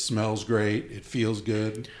beautiful. It smells great. It feels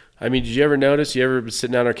good. I mean, did you ever notice, you ever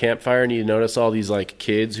sitting down at a campfire and you notice all these like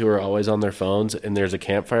kids who are always on their phones and there's a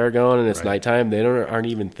campfire going and it's nighttime? They aren't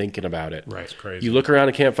even thinking about it. Right. It's crazy. You look around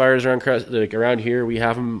at campfires around here, we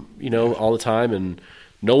have them, all the time, and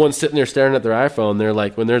no one's sitting there staring at their iPhone. They're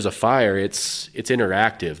like, when there's a fire, it's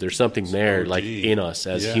interactive. There's something there, like in us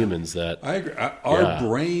as humans that I agree. Our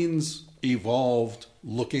brains evolved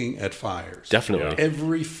looking at fires. Definitely.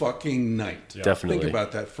 Every fucking night. Definitely. Think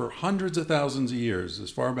about that. For hundreds of thousands of years, as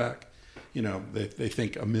far back, they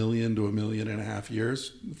think 1 million to 1.5 million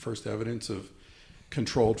years, first evidence of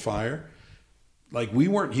controlled fire. Like, we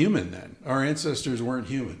weren't human then. Our ancestors weren't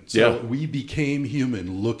human. So we became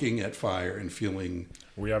human looking at fire and feeling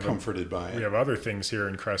comforted by it. We have other things here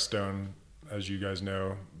in Crestone, as you guys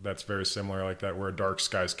know, that's very similar like that. We're a dark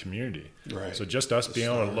skies community. Right. So just us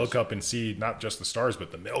being able to look up and see not just the stars,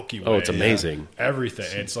 but the Milky Way. Oh, it's amazing. Everything.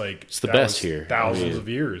 It's like the best here. Thousands of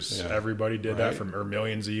years. Yeah. Everybody did that or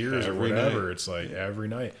millions of years or whatever. night. It's like every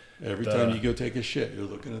night. Every time you go take a shit, you're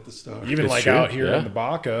looking at the stars. Even It's like true, out here yeah. in the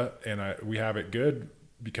Baca, and we have it good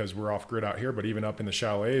because we're off grid out here, but even up in the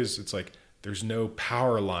chalets, it's like there's no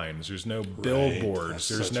power lines, there's no billboards, That's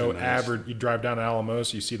there's such no a nice- average. You drive down to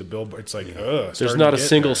Alamosa, you see the billboard. It's like, ugh. there's not a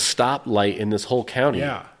single stoplight in this whole county.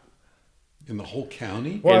 Yeah. In the whole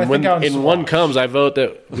county? Well, I And think out when in one Swash. comes, I vote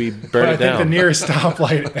that we burn But I it think down. the nearest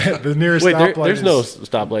stoplight, Wait, stoplight there's is, no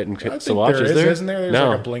stoplight in I think Sawash, there is there? Isn't there? There's no.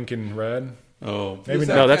 like a blinking red. Oh, Maybe does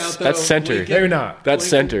not. that No, that's- count, that's though? center. Lincoln? Maybe not. That's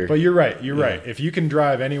center. But you're right. You're right. If you can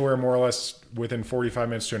drive anywhere more or less within 45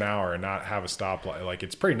 minutes to an hour and not have a stoplight, like,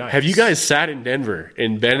 it's pretty nice. Have you guys sat in Denver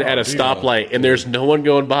and been at a dude. stoplight and there's no one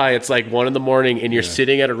going by? It's like 1 a.m. and you're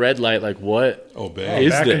sitting at a red light. Like, what Obey.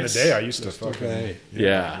 is Back this? in the day, I used to fucking okay.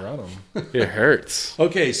 Yeah. run them. It hurts.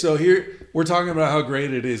 Okay, so here we're talking about how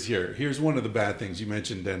great it is here. Here's one of the bad things. You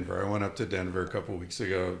mentioned Denver. I went up to Denver a couple weeks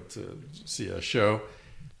ago to see a show.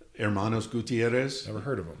 Hermanos Gutierrez. Never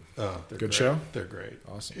heard of them. Oh, they're Good great. show? They're great.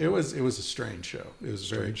 Awesome. It was a strange show. It was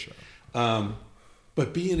very Strange show.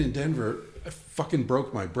 But being in Denver, it fucking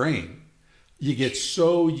broke my brain. You get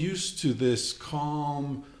so used to this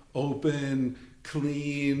calm, open,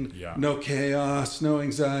 clean, no chaos, no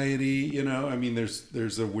anxiety. I mean,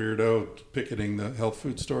 there's a weirdo picketing the health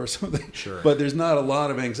food store or something. Sure. But there's not a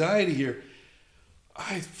lot of anxiety here.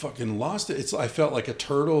 I fucking lost it. I felt like a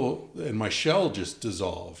turtle and my shell just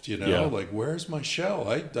dissolved, Yeah. Like, where's my shell?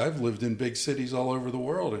 I've lived in big cities all over the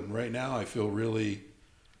world, and right now I feel really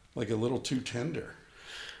like a little too tender.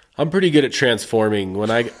 I'm pretty good at transforming when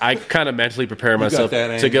I kind of mentally prepare myself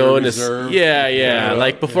that to go anger into reserve. yeah.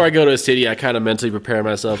 Like before I go to a city, I kind of mentally prepare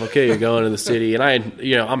myself. Okay, you're going to the city, and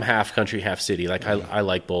I'm half country, half city. Like I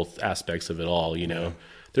like both aspects of it all.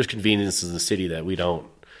 There's conveniences in the city that we don't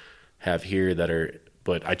have here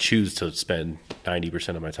but I choose to spend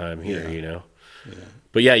 90% of my time here.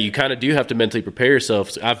 But yeah, you kind of do have to mentally prepare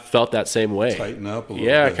yourself. So I've felt that same way. Tighten up a little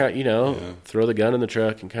bit. Kind of, throw the gun in the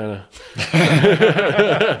truck and kind of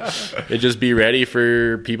and just be ready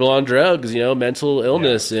for people on drugs, mental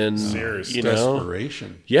illness and serious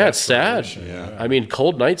desperation. Yeah, it's sad. Yeah. I mean,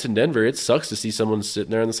 cold nights in Denver, it sucks to see someone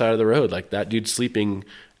sitting there on the side of the road. Like that dude sleeping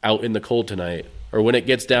out in the cold tonight. Or when it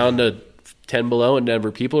gets down to 10 below in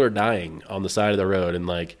Denver, people are dying on the side of the road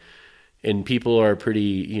and people are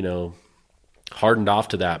pretty, hardened off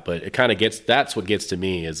to that, but it kind of that's what gets to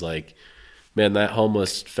me is like, man, that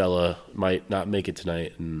homeless fella might not make it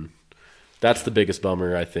tonight, and that's the biggest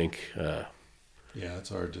bummer, I think. It's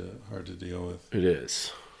hard to deal with. It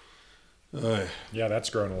is. Yeah, that's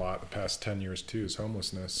grown a lot the past 10 years too, is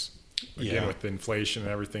homelessness. Again, with inflation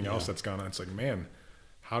and everything else that's gone on, it's like, man,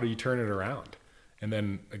 how do you turn it around? And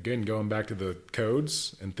then again, going back to the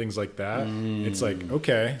codes and things like that, it's like,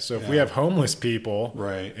 okay, so if we have homeless people,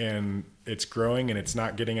 right, and it's growing and it's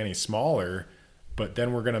not getting any smaller, but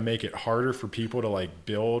then we're going to make it harder for people to like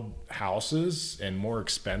build houses and more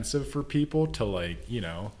expensive for people to like,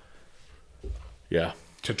 to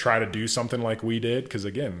try to do something like we did. Cause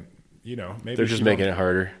again, maybe they're just making it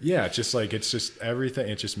harder. Yeah. It's just like, it's just everything.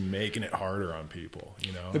 It's just making it harder on people,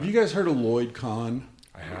 Have you guys heard of Lloyd Kahn?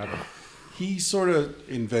 I haven't. He sort of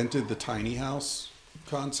invented the tiny house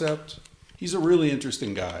concept. He's a really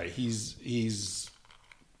interesting guy. He's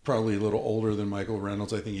probably a little older than Michael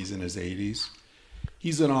Reynolds. I think he's in his 80s.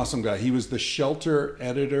 He's an awesome guy. He was the shelter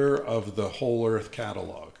editor of the Whole Earth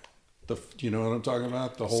catalog. You know what I'm talking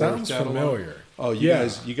about? The Whole Earth catalog. Sounds familiar. Oh, you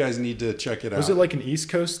guys need to check it out. Was it like an East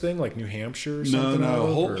Coast thing, like New Hampshire or something?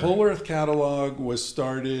 No. Whole Earth catalog was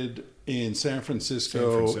started in San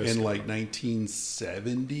Francisco in like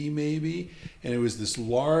 1970 maybe, and it was this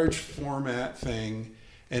large format thing,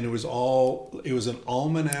 and it was an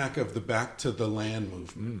almanac of the Back to the Land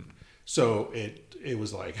movement. So it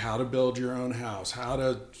was like how to build your own house, how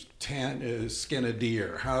to skin a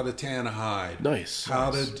deer, how to tan a hide, how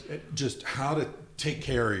to take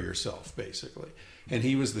care of yourself basically. And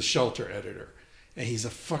he was the shelter editor. And he's a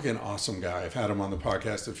fucking awesome guy. I've had him on the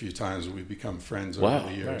podcast a few times. We've become friends over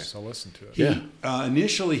the years. Nice. I'll listen to it.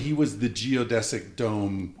 Initially, he was the geodesic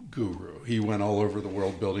dome guru. He went all over the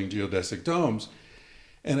world building geodesic domes.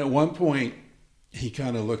 And at one point, he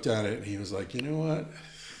kind of looked at it and he was like, you know what?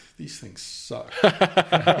 These things suck.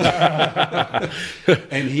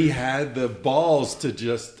 And he had the balls to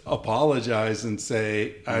just apologize and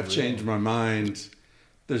say, I've changed my mind.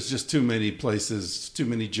 There's just too many places, too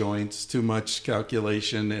many joints, too much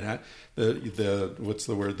calculation.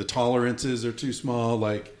 The tolerances are too small.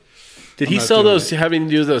 Like, did he sell those having to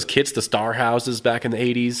do with those kits, the star houses back in the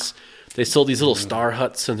 80s? They sold these little star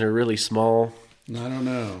huts and they're really small. I don't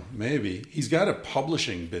know. Maybe. He's got a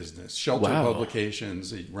publishing business, Shelter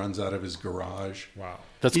Publications. He runs out of his garage. Wow.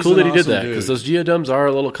 That's cool that he did that, because those geodomes are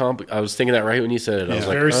a little complicated. I was thinking that right when you said it. I was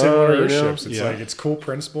like, very similar to ships. It's like, it's cool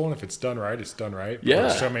principle, and if it's done right, it's done right. But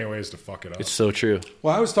there's so many ways to fuck it up. It's so true.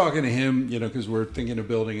 Well, I was talking to him, because we're thinking of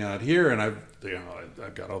building out here, and I've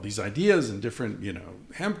got all these ideas and different,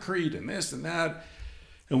 hempcrete and this and that,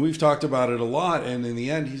 and we've talked about it a lot. And in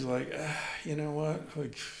the end, he's like, you know what?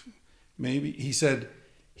 Like, maybe he said,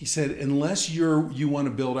 unless you want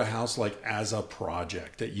to build a house like as a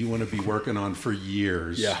project that you want to be working on for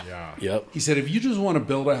years. Yep. He said, if you just want to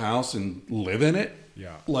build a house and live in it,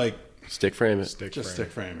 like stick frame it. Stick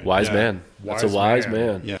frame it. Wise man. That's a wise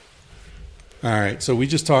man. Yeah. All right. So we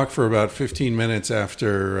just talked for about 15 minutes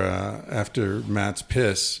after Matt's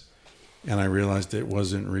piss, and I realized it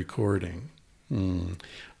wasn't recording.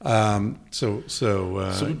 So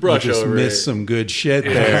we brush just over missed some good shit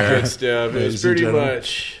there. Good stuff. It's pretty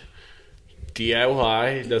much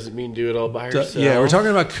DIY. It doesn't mean do it all by yourself. Yeah, we're talking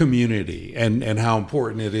about community and how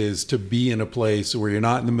important it is to be in a place where you're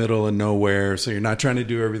not in the middle of nowhere, so you're not trying to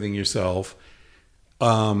do everything yourself.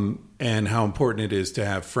 And how important it is to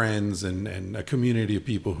have friends and a community of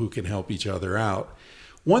people who can help each other out.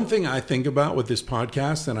 One thing I think about with this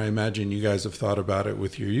podcast, and I imagine you guys have thought about it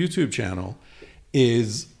with your YouTube channel,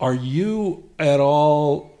 is, are you at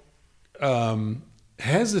all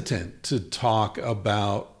hesitant to talk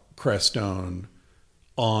about Crestone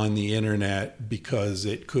on the internet because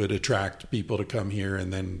it could attract people to come here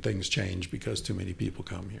and then things change because too many people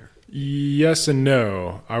come here? Yes and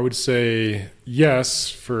no. I would say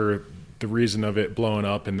yes for the reason of it blowing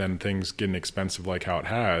up and then things getting expensive like how it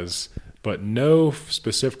has. But no,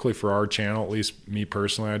 specifically for our channel, at least me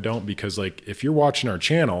personally, I don't, because like if you're watching our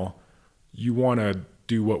channel, you want to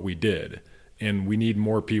do what we did, and we need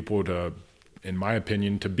more people to, in my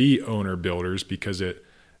opinion, to be owner builders, because it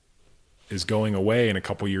is going away. In a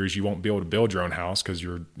couple of years, you won't be able to build your own house because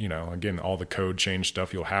you're, you know, again, all the code change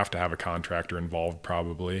stuff, you'll have to have a contractor involved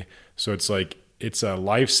probably. So it's like, it's a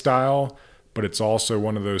lifestyle, but it's also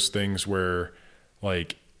one of those things where,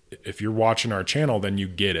 like, if you're watching our channel, then you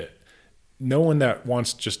get it. No one that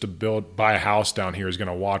wants just to buy a house down here is going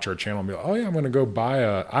to watch our channel and be like, oh yeah, I'm going to go buy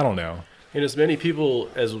I don't know. And as many people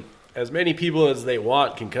as they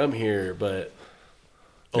want can come here, but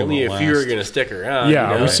only a few are going to stick around. Yeah,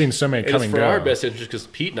 you know? we've seen so many come and it's for go. our best interest because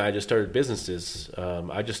Pete and I just started businesses.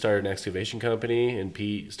 I just started an excavation company, and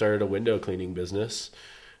Pete started a window cleaning business.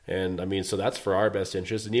 And I mean, so that's for our best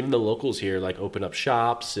interest. And even the locals here, like, open up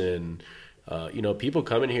shops, and you know, people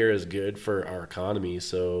coming here is good for our economy.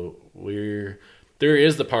 So there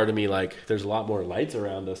is the part of me, like, there's a lot more lights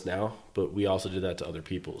around us now, but we also do that to other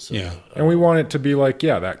people. So, Yeah. And we want it to be like,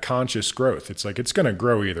 yeah, that conscious growth. It's like, it's going to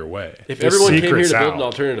grow either way. If The everyone came here to secret's build an out.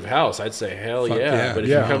 alternative house, I'd say hell Fuck yeah. yeah. But if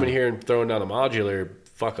Yeah. you're coming here and throwing down a modular,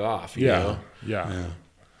 fuck off. You know? Yeah.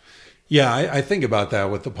 Yeah, I think about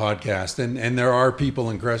that with the podcast, and there are people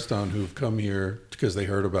in Crestone who've come here because they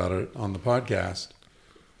heard about it on the podcast,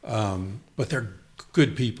 but they're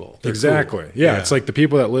good people. They're Exactly. cool. Yeah. It's like the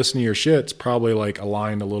people that listen to your shit's probably like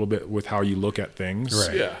aligned a little bit with how you look at things.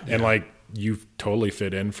 Right. Yeah. And like, you've totally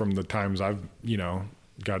fit in from the times I've, you know,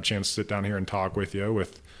 got a chance to sit down here and talk with you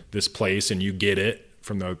with this place, and you get it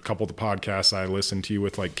from the couple of the podcasts I listened to you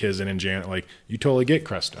with, like Kizen and Janet. Like, you totally get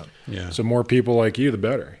Crestone. Yeah. So more people like you, the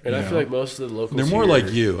better. And I you feel know? like most of the locals They're more here,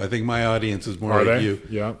 like you. I think my audience is more Are like they? you.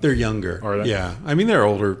 Yeah. They're younger. Are they? Yeah. I mean, they're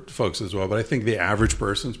older folks as well, but I think the average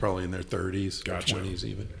person's probably in their 30s, Gotcha. 20s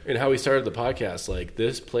even. and how we started the podcast, like,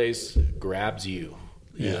 this place grabs you.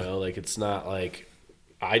 You Yeah. know, like, it's not like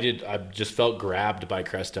I just felt grabbed by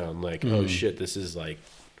Crestone. Like, oh shit, this is like,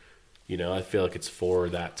 you know, I feel like it's for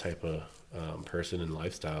that type of person and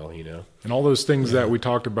lifestyle, you know. And all those things that we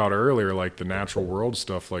talked about earlier, like the natural world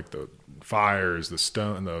stuff, like the fires, the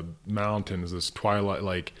stone, the mountains, this twilight,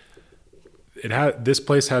 like this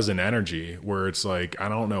place has an energy where it's like, I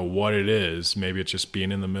don't know what it is. Maybe it's just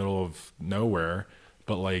being in the middle of nowhere,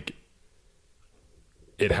 but like,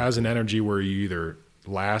 it has an energy where you either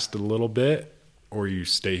last a little bit or you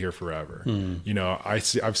stay here forever. You know, I've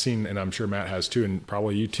seen, and I'm sure Matt has too, and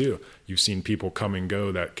probably you too. You've seen people come and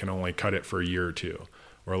go that can only cut it for a year or two,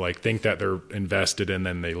 or like think that they're invested and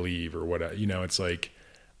then they leave or whatever. You know, it's like,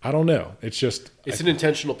 I don't know. It's just, It's an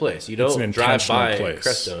intentional place. You It's don't an drive intentional by place.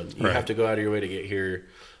 Crestone. You Right. have to go out of your way to get here.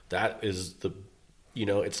 That is you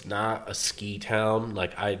know, it's not a ski town.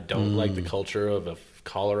 Like, I don't like the culture of a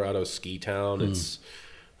Colorado ski town. It's,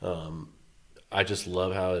 I just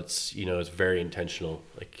love how it's, you know, it's very intentional.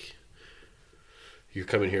 Like, you're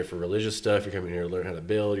coming here for religious stuff. You're coming here to learn how to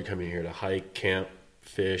build. You're coming here to hike, camp,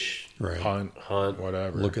 fish, Right. hunt,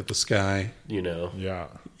 whatever. Look at the sky. you know. Yeah.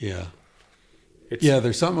 Yeah. It's, Yeah,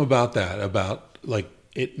 there's something about that, about like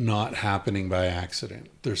it not happening by accident.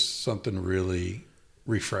 There's something really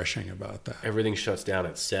refreshing about that. Everything shuts down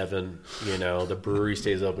at 7. You know, the brewery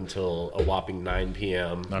stays open until a whopping 9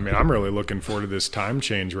 p.m. I mean, I'm really looking forward to this time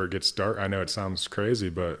change where it gets dark. I know it sounds crazy,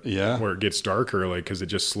 but Yeah. where it gets dark early because it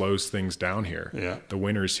just slows things down here. Yeah. The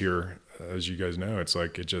winters here, as you guys know, it's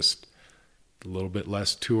like it just a little bit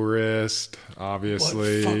less tourist,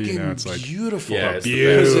 obviously. You know, it's like beautiful. Yeah, it's the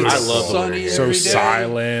beautiful. best. I love the sunny winter. so every day.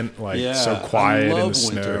 silent, like Yeah, so I quiet in love the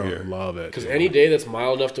winter snow. here. Love it. Because dude. any day that's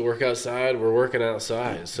mild enough to work outside, we're working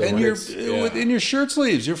outside. So And when you're it's- yeah. within your shirt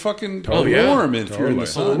sleeves. You're fucking Oh, yeah. warm if you're in the Totally.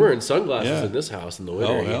 sun. Well, we're wearing sunglasses Yeah. in this house in the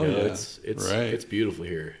winter. Oh, hell you know? yeah. It's Right. it's beautiful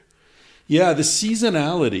here. Yeah, the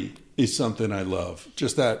seasonality is something I love.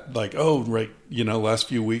 Just that, like, oh, right, you know, last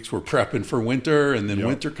few weeks we're prepping for winter, and then Yep.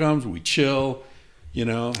 winter comes, we chill, you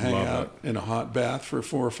know, hang Love out in a hot bath for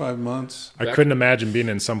 4 or 5 months. I couldn't imagine being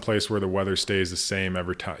in some place where the weather stays the same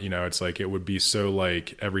every time. You know, it's like it would be so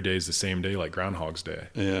like every day is the same day, like Groundhog's Day.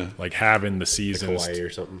 Yeah. Like having the seasons, Hawaii or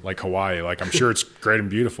something. Like Hawaii. Like I'm sure it's great and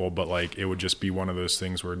beautiful, but like it would just be one of those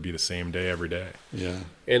things where it'd be the same day every day. Yeah.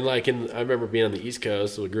 And like I remember being on the East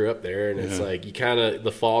Coast, so we grew up there, and it's Yeah. like you kind of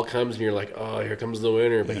the fall comes and you're like, oh, here comes the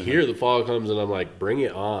winter. But here the fall comes and I'm like, bring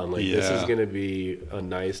it on! Like this is Yeah. gonna be a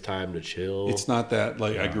nice time to chill. It's not that,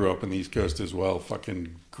 like, I grew up on the East Coast as well,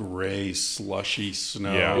 fucking gray, slushy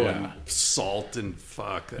snow Yeah. and Yeah. salt and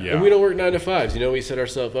fuck that. Yeah. And we don't work 9 to 5s. You know, we set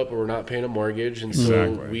ourselves up, but we're not paying a mortgage, and so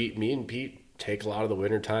Exactly. me and Pete take a lot of the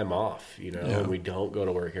winter time off. You know, Yeah. and we don't go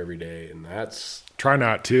to work every day, and that's Try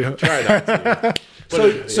not to. try not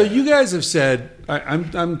to. So you guys have said,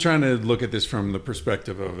 I'm trying to look at this from the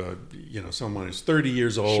perspective of someone who's 30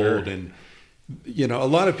 years old, Sure. and you know, a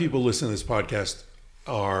lot of people listening to this podcast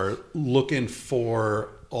are looking for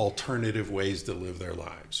alternative ways to live their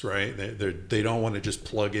lives, right? They don't want to just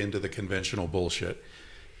plug into the conventional bullshit.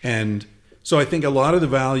 And so I think a lot of the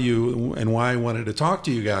value and why I wanted to talk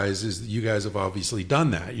to you guys is that you guys have obviously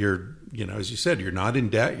done that. You're, as you said, you're not in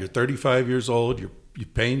debt. You're 35 years old. You're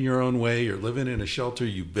paying your own way. You're living in a shelter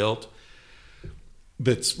you built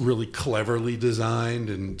that's really cleverly designed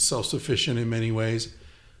and self-sufficient in many ways.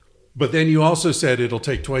 But then you also said it'll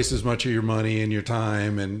take twice as much of your money and your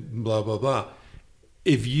time and blah, blah, blah.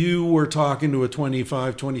 If you were talking to a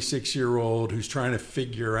 25, 26-year-old who's trying to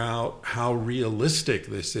figure out how realistic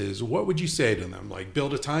this is, what would you say to them? Like,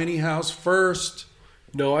 build a tiny house first?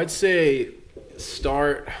 No, I'd say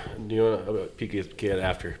start, I'll peek at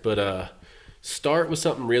after, but start with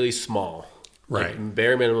something really small. Right. Like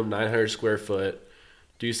bare minimum, 900 square foot.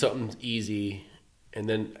 Do something easy, and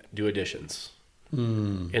then do additions.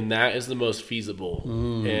 And that is the most feasible.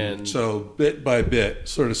 And so bit by bit,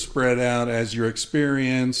 sort of spread out as your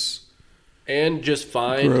experience. And just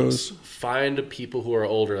grows. find people who are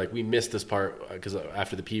older. Like, we missed this part because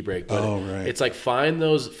after the pee break. But right. It's like, find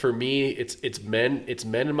those. For me, it's men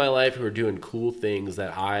in my life who are doing cool things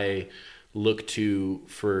that I look to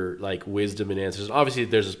for like wisdom and answers. Obviously,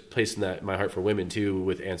 there's a place in my heart for women too,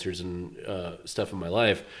 with answers and stuff in my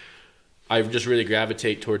life. I just really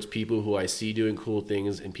gravitate towards people who I see doing cool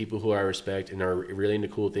things and people who I respect and are really into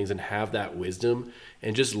cool things and have that wisdom,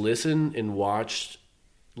 and just listen and watch.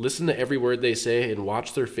 Listen to every word they say and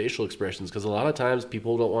watch their facial expressions, because a lot of times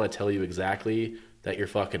people don't want to tell you exactly that you're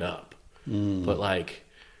fucking up. But like,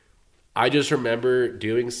 I just remember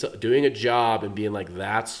doing a job and being like,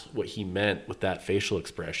 that's what he meant with that facial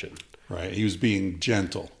expression. Right. He was being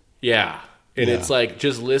gentle. Yeah. And it's like,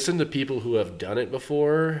 just listen to people who have done it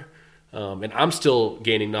before. And I'm still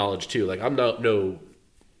gaining knowledge too. Like, I'm no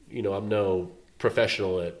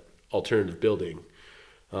professional at alternative building.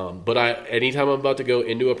 But anytime I'm about to go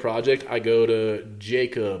into a project, I go to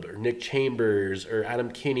Jacob or Nick Chambers or Adam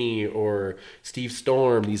Kinney or Steve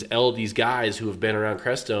Storm, these guys who have been around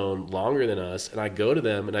Crestone longer than us. And I go to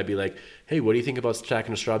them and I'd be like, hey, what do you think about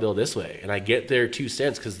stacking a straw bale this way? And I get their 2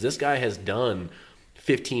 cents, because this guy has done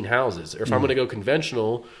 15 houses. Or if I'm going to go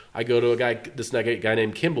conventional, I go to this guy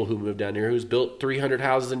named Kimball who moved down here, who's built 300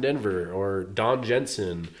 houses in Denver, or Don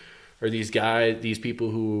Jensen, or these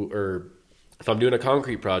people who are, if I'm doing a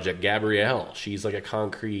concrete project, Gabrielle, she's like a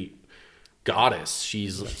concrete goddess.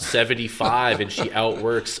 She's 75 and she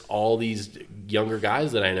outworks all these younger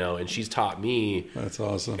guys that I know. And she's taught me That's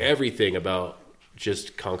awesome. everything about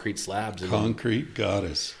just concrete slabs. Concrete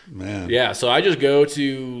goddess, man. Yeah, so I just go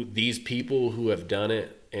to these people who have done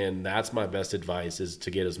it, and that's my best advice, is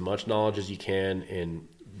to get as much knowledge as you can, and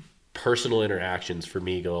personal interactions for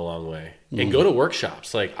me go a long way. And go to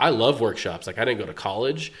workshops. Like, I love workshops. Like, I didn't go to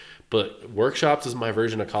college, but workshops is my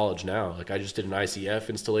version of college now. Like, I just did an ICF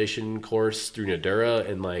installation course through Nadura,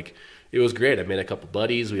 and like, it was great. I made a couple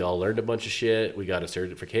buddies. We all learned a bunch of shit. We got a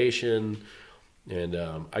certification. And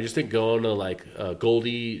I just think going to like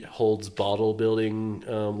Goldie Holds bottle building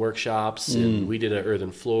workshops, and we did an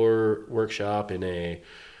earthen floor workshop and a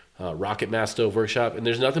rocket mass stove workshop, and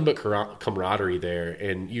there's nothing but camaraderie there,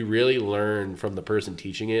 and you really learn from the person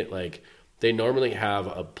teaching it. Like, they normally have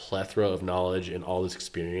a plethora of knowledge and all this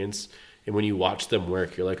experience, and when you watch them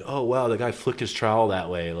work, you're like, oh wow, the guy flicked his trowel that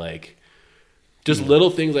way. Like, just little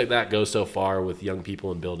things like that go so far with young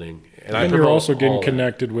people in building. And you're also getting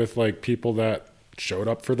connected with like people that showed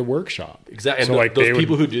up for the workshop. Exactly. So and like those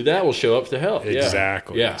people who do that will show up to help.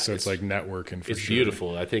 Exactly. Yeah. So it's like networking for it's sure.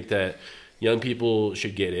 beautiful. I think that young people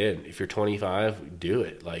should get in. If you're 25, do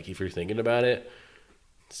it. Like, if you're thinking about it,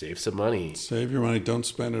 save some money. Save your money. Don't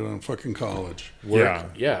spend it on fucking college. Yeah.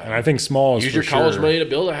 And I think small is Use your college money to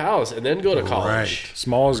build a house and then go to college. Right.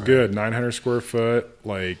 Small is good. 900 square foot.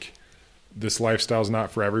 Like, this lifestyle is not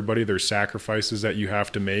for everybody. There's sacrifices that you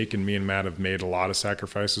have to make, and me and Matt have made a lot of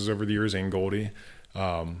sacrifices over the years, and Goldie.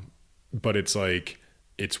 But it's like,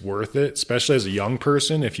 it's worth it, especially as a young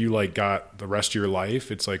person. If you like got the rest of your life,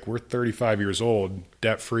 it's like, we're 35 years old,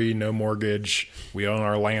 debt free, no mortgage. We own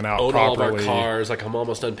our land out Own properly. all of our cars. Like, I'm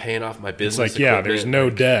almost done paying off my business. It's like, there's no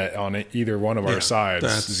debt on either one of our sides.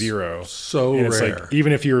 That's zero. so and it's rare. like,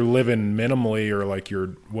 even if you're living minimally or like you're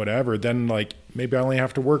whatever, then like, maybe I only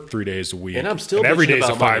have to work 3 days a week. And I'm still every bitching day's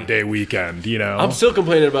a about 5-day weekend, you know? I'm still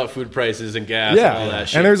complaining about food prices and gas and all that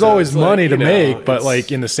shit. And there's So always it's like, money to you know, make, but it's-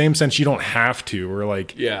 like, in the same sense, you don't have to. Or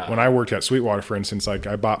like, Yeah. when I worked at Sweetwater, for instance, like,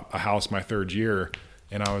 I bought a house my 3rd year,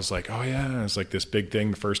 and I was like, oh yeah, it's like this big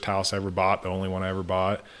thing, the first house I ever bought, the only one I ever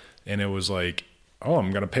bought. And it was like, oh,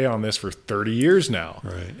 I'm going to pay on this for 30 years now.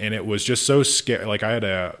 Right. And it was just so scary. Like, I had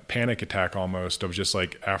a panic attack almost of just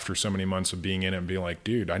like, after so many months of being in it and being like,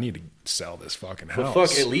 dude, I need to sell this fucking house. Well,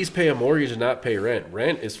 fuck, at least pay a mortgage and not pay rent.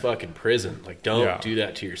 Rent is fucking prison. Like, don't do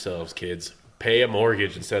that to yourselves, kids. Pay a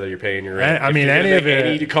mortgage instead of you're paying your rent. I mean, any of it.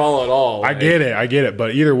 Any to call at all. I get it.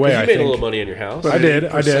 But either way, I made a little money in your house. I did.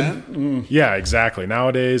 Mm. Yeah, exactly.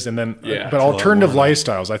 Nowadays, and then, Yeah, but alternative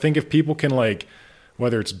lifestyles. I think if people can, like,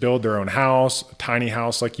 whether it's build their own house, a tiny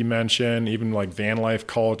house like you mentioned, even like van life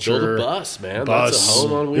culture. Build a bus, man. That's a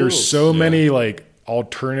home on wheels. There's so many like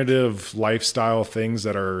alternative lifestyle things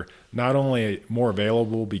that are not only more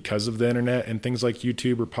available because of the internet and things like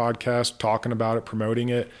YouTube or podcasts talking about it, promoting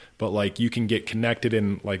it, but like you can get connected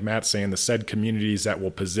in, like Matt's saying, the said communities that will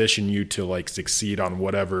position you to like succeed on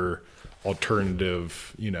whatever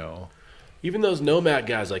alternative, you know. Even those nomad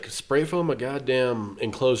guys, like spray foam a goddamn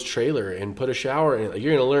enclosed trailer and put a shower in it.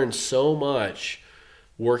 You're going to learn so much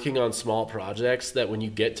working on small projects that when you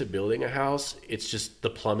get to building a house, it's just the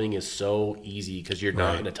plumbing is so easy because you're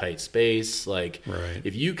not in a tight space. Like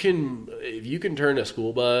if you can turn a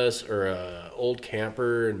school bus or a old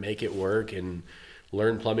camper and make it work and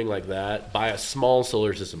learn plumbing like that, buy a small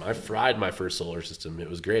solar system. I fried my first solar system. It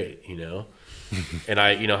was great, you know. And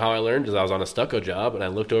how I learned is I was on a stucco job and I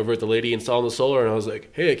looked over at the lady installing the solar and I was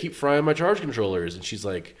like, hey, I keep frying my charge controllers. And she's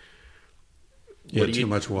like, too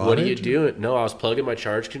much wattage? What are you doing? No, I was plugging my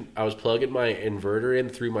inverter in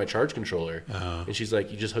through my charge controller. And she's like,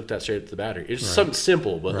 you just hooked that straight up to the battery. It's just something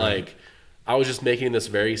simple, but like I was just making this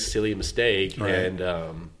very silly mistake and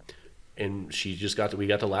we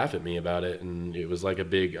got to laugh at me about it. And it was like I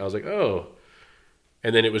was like, oh.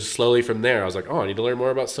 And then it was slowly from there. I was like, oh, I need to learn more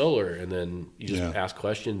about solar. And then you just ask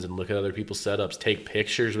questions and look at other people's setups, take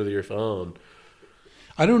pictures with your phone.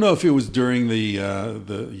 I don't know if it was during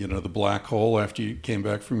the black hole after you came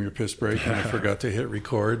back from your piss break and I forgot to hit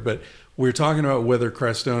record, but we were talking about whether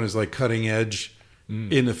Crestone is like cutting edge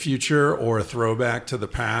in the future or a throwback to the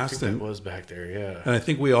past. I think it was back there, yeah. And I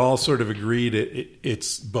think we all sort of agreed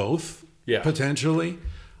it's both, potentially.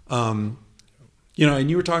 And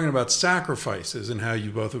you were talking about sacrifices and how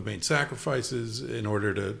you both have made sacrifices in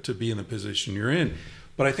order to be in the position you're in.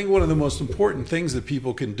 But I think one of the most important things that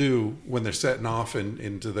people can do when they're setting off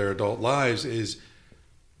into their adult lives is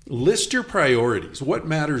list your priorities. What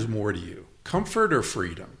matters more to you, comfort or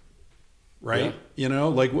freedom? Right? Yeah.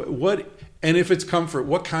 Like what, and if it's comfort,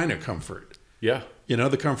 what kind of comfort? Yeah.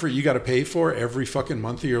 The comfort you got to pay for every fucking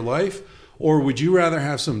month of your life? Or would you rather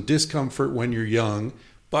have some discomfort when you're young,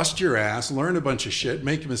 bust your ass, learn a bunch of shit,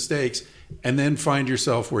 make mistakes, and then find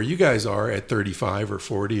yourself where you guys are at 35 or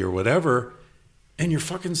 40 or whatever, and you're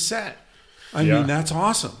fucking set. I mean, that's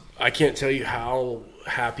awesome. I can't tell you how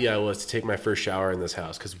happy I was to take my first shower in this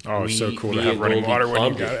house because it's so cool to have running water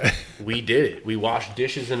when you got it. We did it. We washed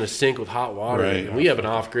dishes in a sink with hot water, and we have an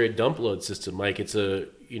off-grid dump load system. Like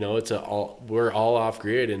we're all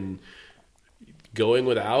off-grid and going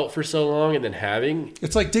without for so long and then having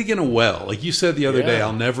it's like digging a well. Like you said the other day,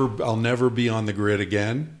 I'll never be on the grid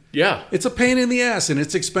again. Yeah. It's a pain in the ass and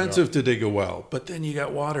it's expensive to dig a well, but then you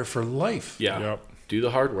got water for life. Yeah. Yep. Do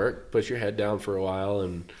the hard work, put your head down for a while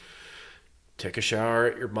and take a shower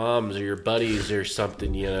at your mom's or your buddies or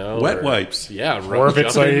something, Wet wipes. Yeah. Or if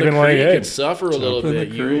it's like even like, hey, and suffer a little bit.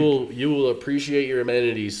 You will appreciate your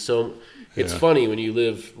amenities so It's funny when you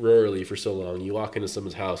live rurally for so long. You walk into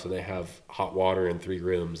someone's house and they have hot water in 3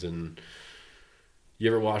 rooms, and you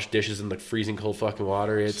ever wash dishes in the freezing cold fucking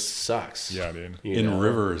water? It sucks. Yeah, dude. In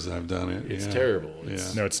rivers, I've done it. It's terrible.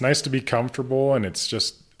 It's nice to be comfortable, and it's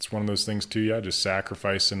one of those things too. Yeah, just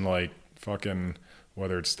sacrificing like fucking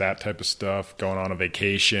whether it's that type of stuff, going on a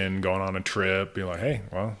vacation, going on a trip. Be like, hey,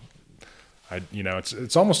 well,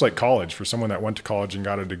 it's almost like college for someone that went to college and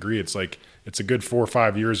got a degree. It's like it's a good 4 or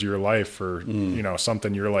 5 years of your life for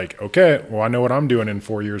something you're like, okay, well, I know what I'm doing in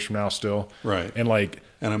 4 years from now still, right? And like,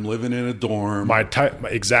 and I'm living in a dorm.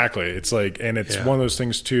 Exactly. It's like, and it's one of those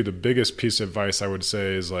things too. The biggest piece of advice I would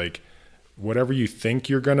say is like, whatever you think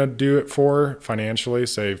you're gonna do it for financially,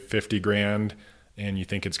 say 50 grand, and you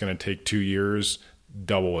think it's gonna take 2 years,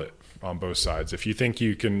 double it on both sides. If you think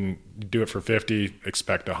you can do it for 50,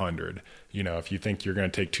 expect 100. If you think you're going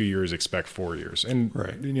to take 2 years, expect 4 years, and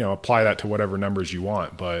apply that to whatever numbers you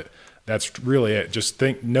want. But that's really it. Just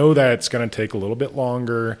know that it's going to take a little bit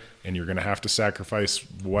longer, and you're going to have to sacrifice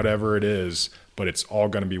whatever it is, but it's all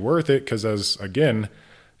going to be worth it. Because again,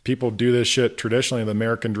 people do this shit traditionally. The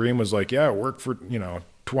American dream was like, work for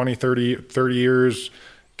 20, 30 years.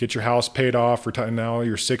 Get your house paid off for time. Now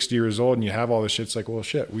you're 60 years old and you have all this shit. It's like, well,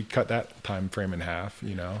 shit, we cut that time frame in half,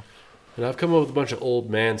 And I've come up with a bunch of old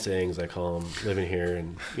man sayings, I call them, living here.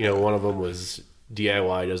 And, one of them was,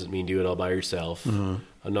 DIY doesn't mean do it all by yourself.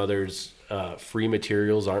 Another's free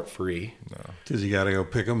materials aren't free. Because you got to go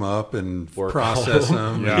pick them up and Work process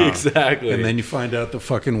on them. Yeah. Exactly. And then you find out the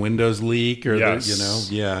fucking windows leak or,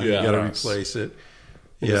 Yes. you Yeah. got to Yes. replace it.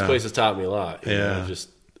 This place has taught me a lot. You Yeah. know, just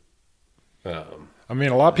I mean,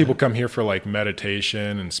 a lot of people come here for like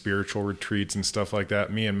meditation and spiritual retreats and stuff like that.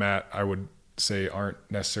 Me and Matt, I would say, aren't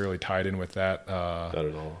necessarily tied in with that. not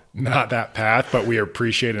at all. Not that path, but we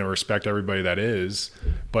appreciate and respect everybody that is.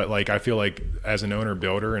 But like, I feel like as an owner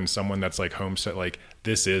builder and someone that's like homestead, like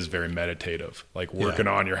this is very meditative. Like working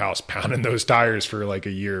on your house, pounding those tires for like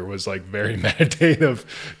a year was like very meditative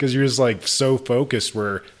because you're just like so focused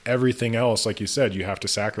where everything else, like you said, you have to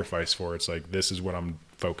sacrifice for. It's like, this is what I'm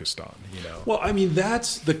focused on, you know? Well, I mean,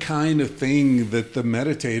 that's the kind of thing that the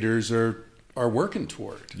meditators are working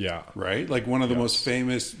toward. Yeah. Right? Like one of the most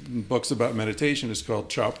famous books about meditation is called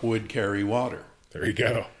Chop Wood, Carry Water. There you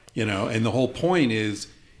go. You know, and the whole point is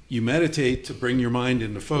you meditate to bring your mind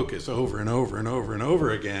into focus over and over and over and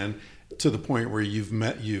over again to the point where you've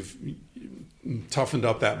toughened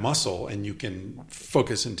up that muscle and you can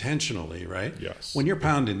focus intentionally, right? Yes. When you're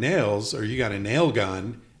pounding nails or you got a nail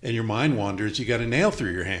gun and your mind wanders, you got a nail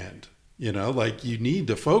through your hand. You know, like you need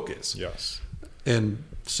to focus. Yes. And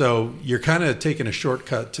so you're kind of taking a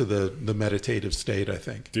shortcut to the meditative state, I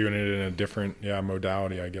think. Doing it in a different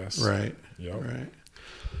modality, I guess. Right. Yep. Right.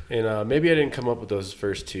 And maybe I didn't come up with those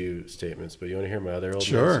first two statements, but you want to hear my other old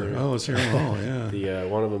Sure. notes? Oh, let's hear them all. Yeah. The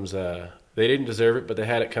one of them's they didn't deserve it, but they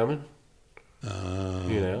had it coming.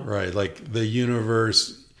 You know, Right. Like the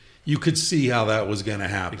universe, you could see how that was going to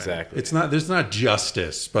happen. Exactly. There's not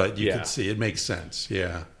justice, but you Yeah. could see it makes sense.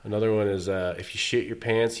 Yeah. Another one is if you shit your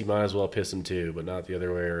pants, you might as well piss them too, but not the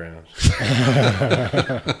other way around.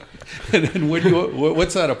 And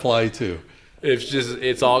what's that apply to?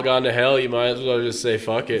 It's all gone to hell. You might as well just say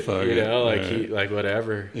fuck it. Fuck you it. know, like Right. like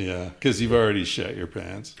whatever. Yeah, because you've already shit your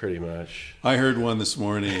pants. Pretty much. I heard one this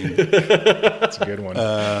morning. That's a good one.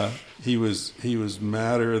 He was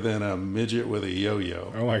madder than a midget with a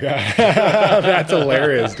yo-yo. Oh my God. That's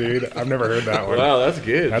hilarious, dude. I've never heard that one. Wow, that's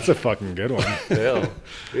good. That's a fucking good one. Hell,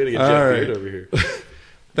 we gotta get All Jeff right. Beard over here.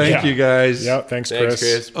 Thank Yeah. you guys. Yep. Thanks, Thanks, Chris.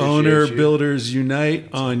 Chris. Appreciate Owner you. Builders Unite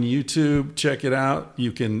on YouTube. Check it out.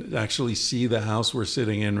 You can actually see the house we're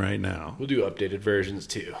sitting in right now. We'll do updated versions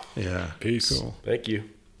too. Yeah. Peace. Cool. Thank you.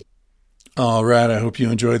 All right. I hope you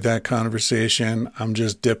enjoyed that conversation. I'm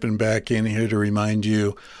just dipping back in here to remind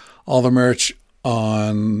you all the merch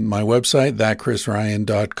on my website,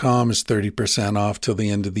 thatchrisryan.com, is 30% off till the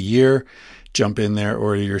end of the year. Jump in there,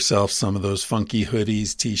 order yourself some of those funky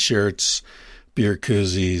hoodies, t-shirts, beer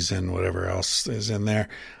koozies, and whatever else is in there.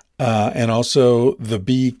 And also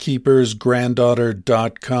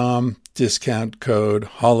thebeekeepersgranddaughter.com, discount code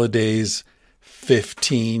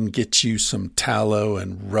holidays15 gets you some tallow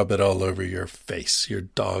and rub it all over your face. Your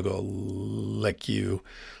dog will lick you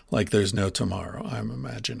like there's no tomorrow, I'm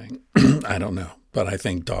imagining. I don't know, but I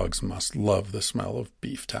think dogs must love the smell of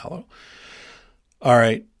beef tallow. All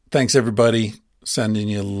right. Thanks, everybody. Sending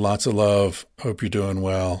you lots of love. Hope you're doing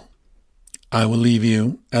well. I will leave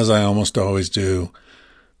you, as I almost always do,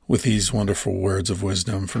 with these wonderful words of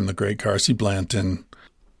wisdom from the great Carsey Blanton.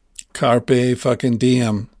 Carpe fucking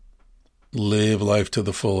diem. Live life to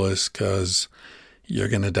the fullest, because you're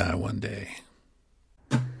going to die one day.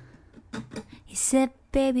 He said,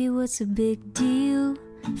 baby, what's a big deal?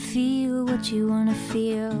 Feel what you wanna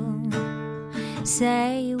feel.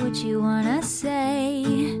 Say what you wanna say.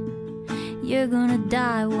 You're gonna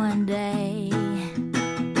die one day.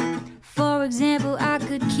 For example, I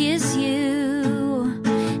could kiss you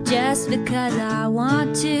just because I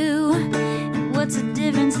want to. And what's the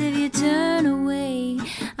difference if you turn away?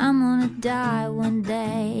 I'm gonna die one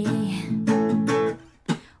day.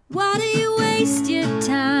 Why do you waste your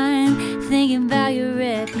time thinking about your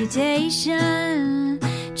reputation?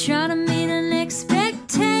 Trying to meet an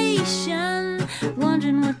expectation,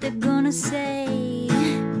 wondering what they're gonna say.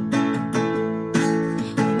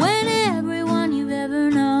 When everyone you've ever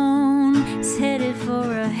known is headed for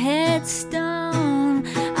a headstone.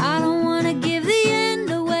 I don't wanna give the end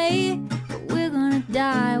away, but we're gonna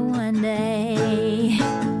die one day.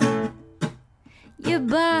 Your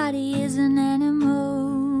body is an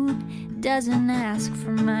animal, doesn't ask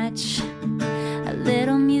for much. A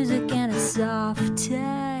little music and a soft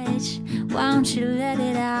touch. Why don't you let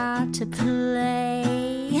it out to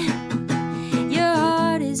play? Your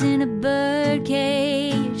heart is in a bird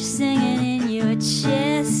cage, singing in your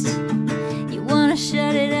chest. You wanna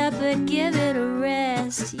shut it up but give it a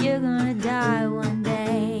rest. You're gonna die one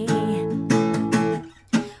day.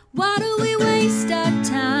 Why do we waste our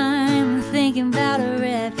time thinking about a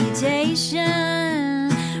reputation?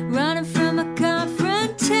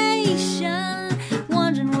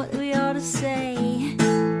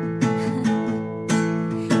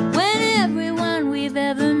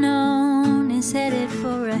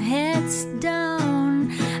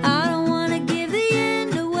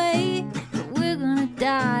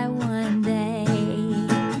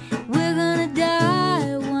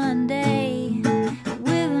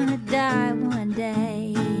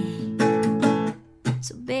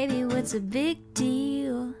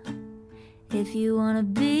 if you wanna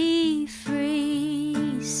be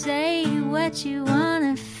free, say what you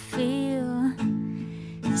wanna feel,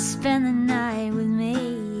 spend the night with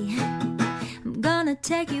me. I'm gonna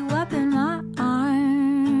take you up in my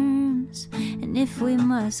arms, and if we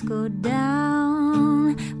must go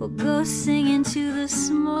down, we'll go singing to the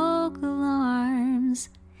smoke alarms.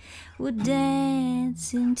 We'll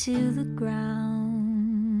dance into the ground.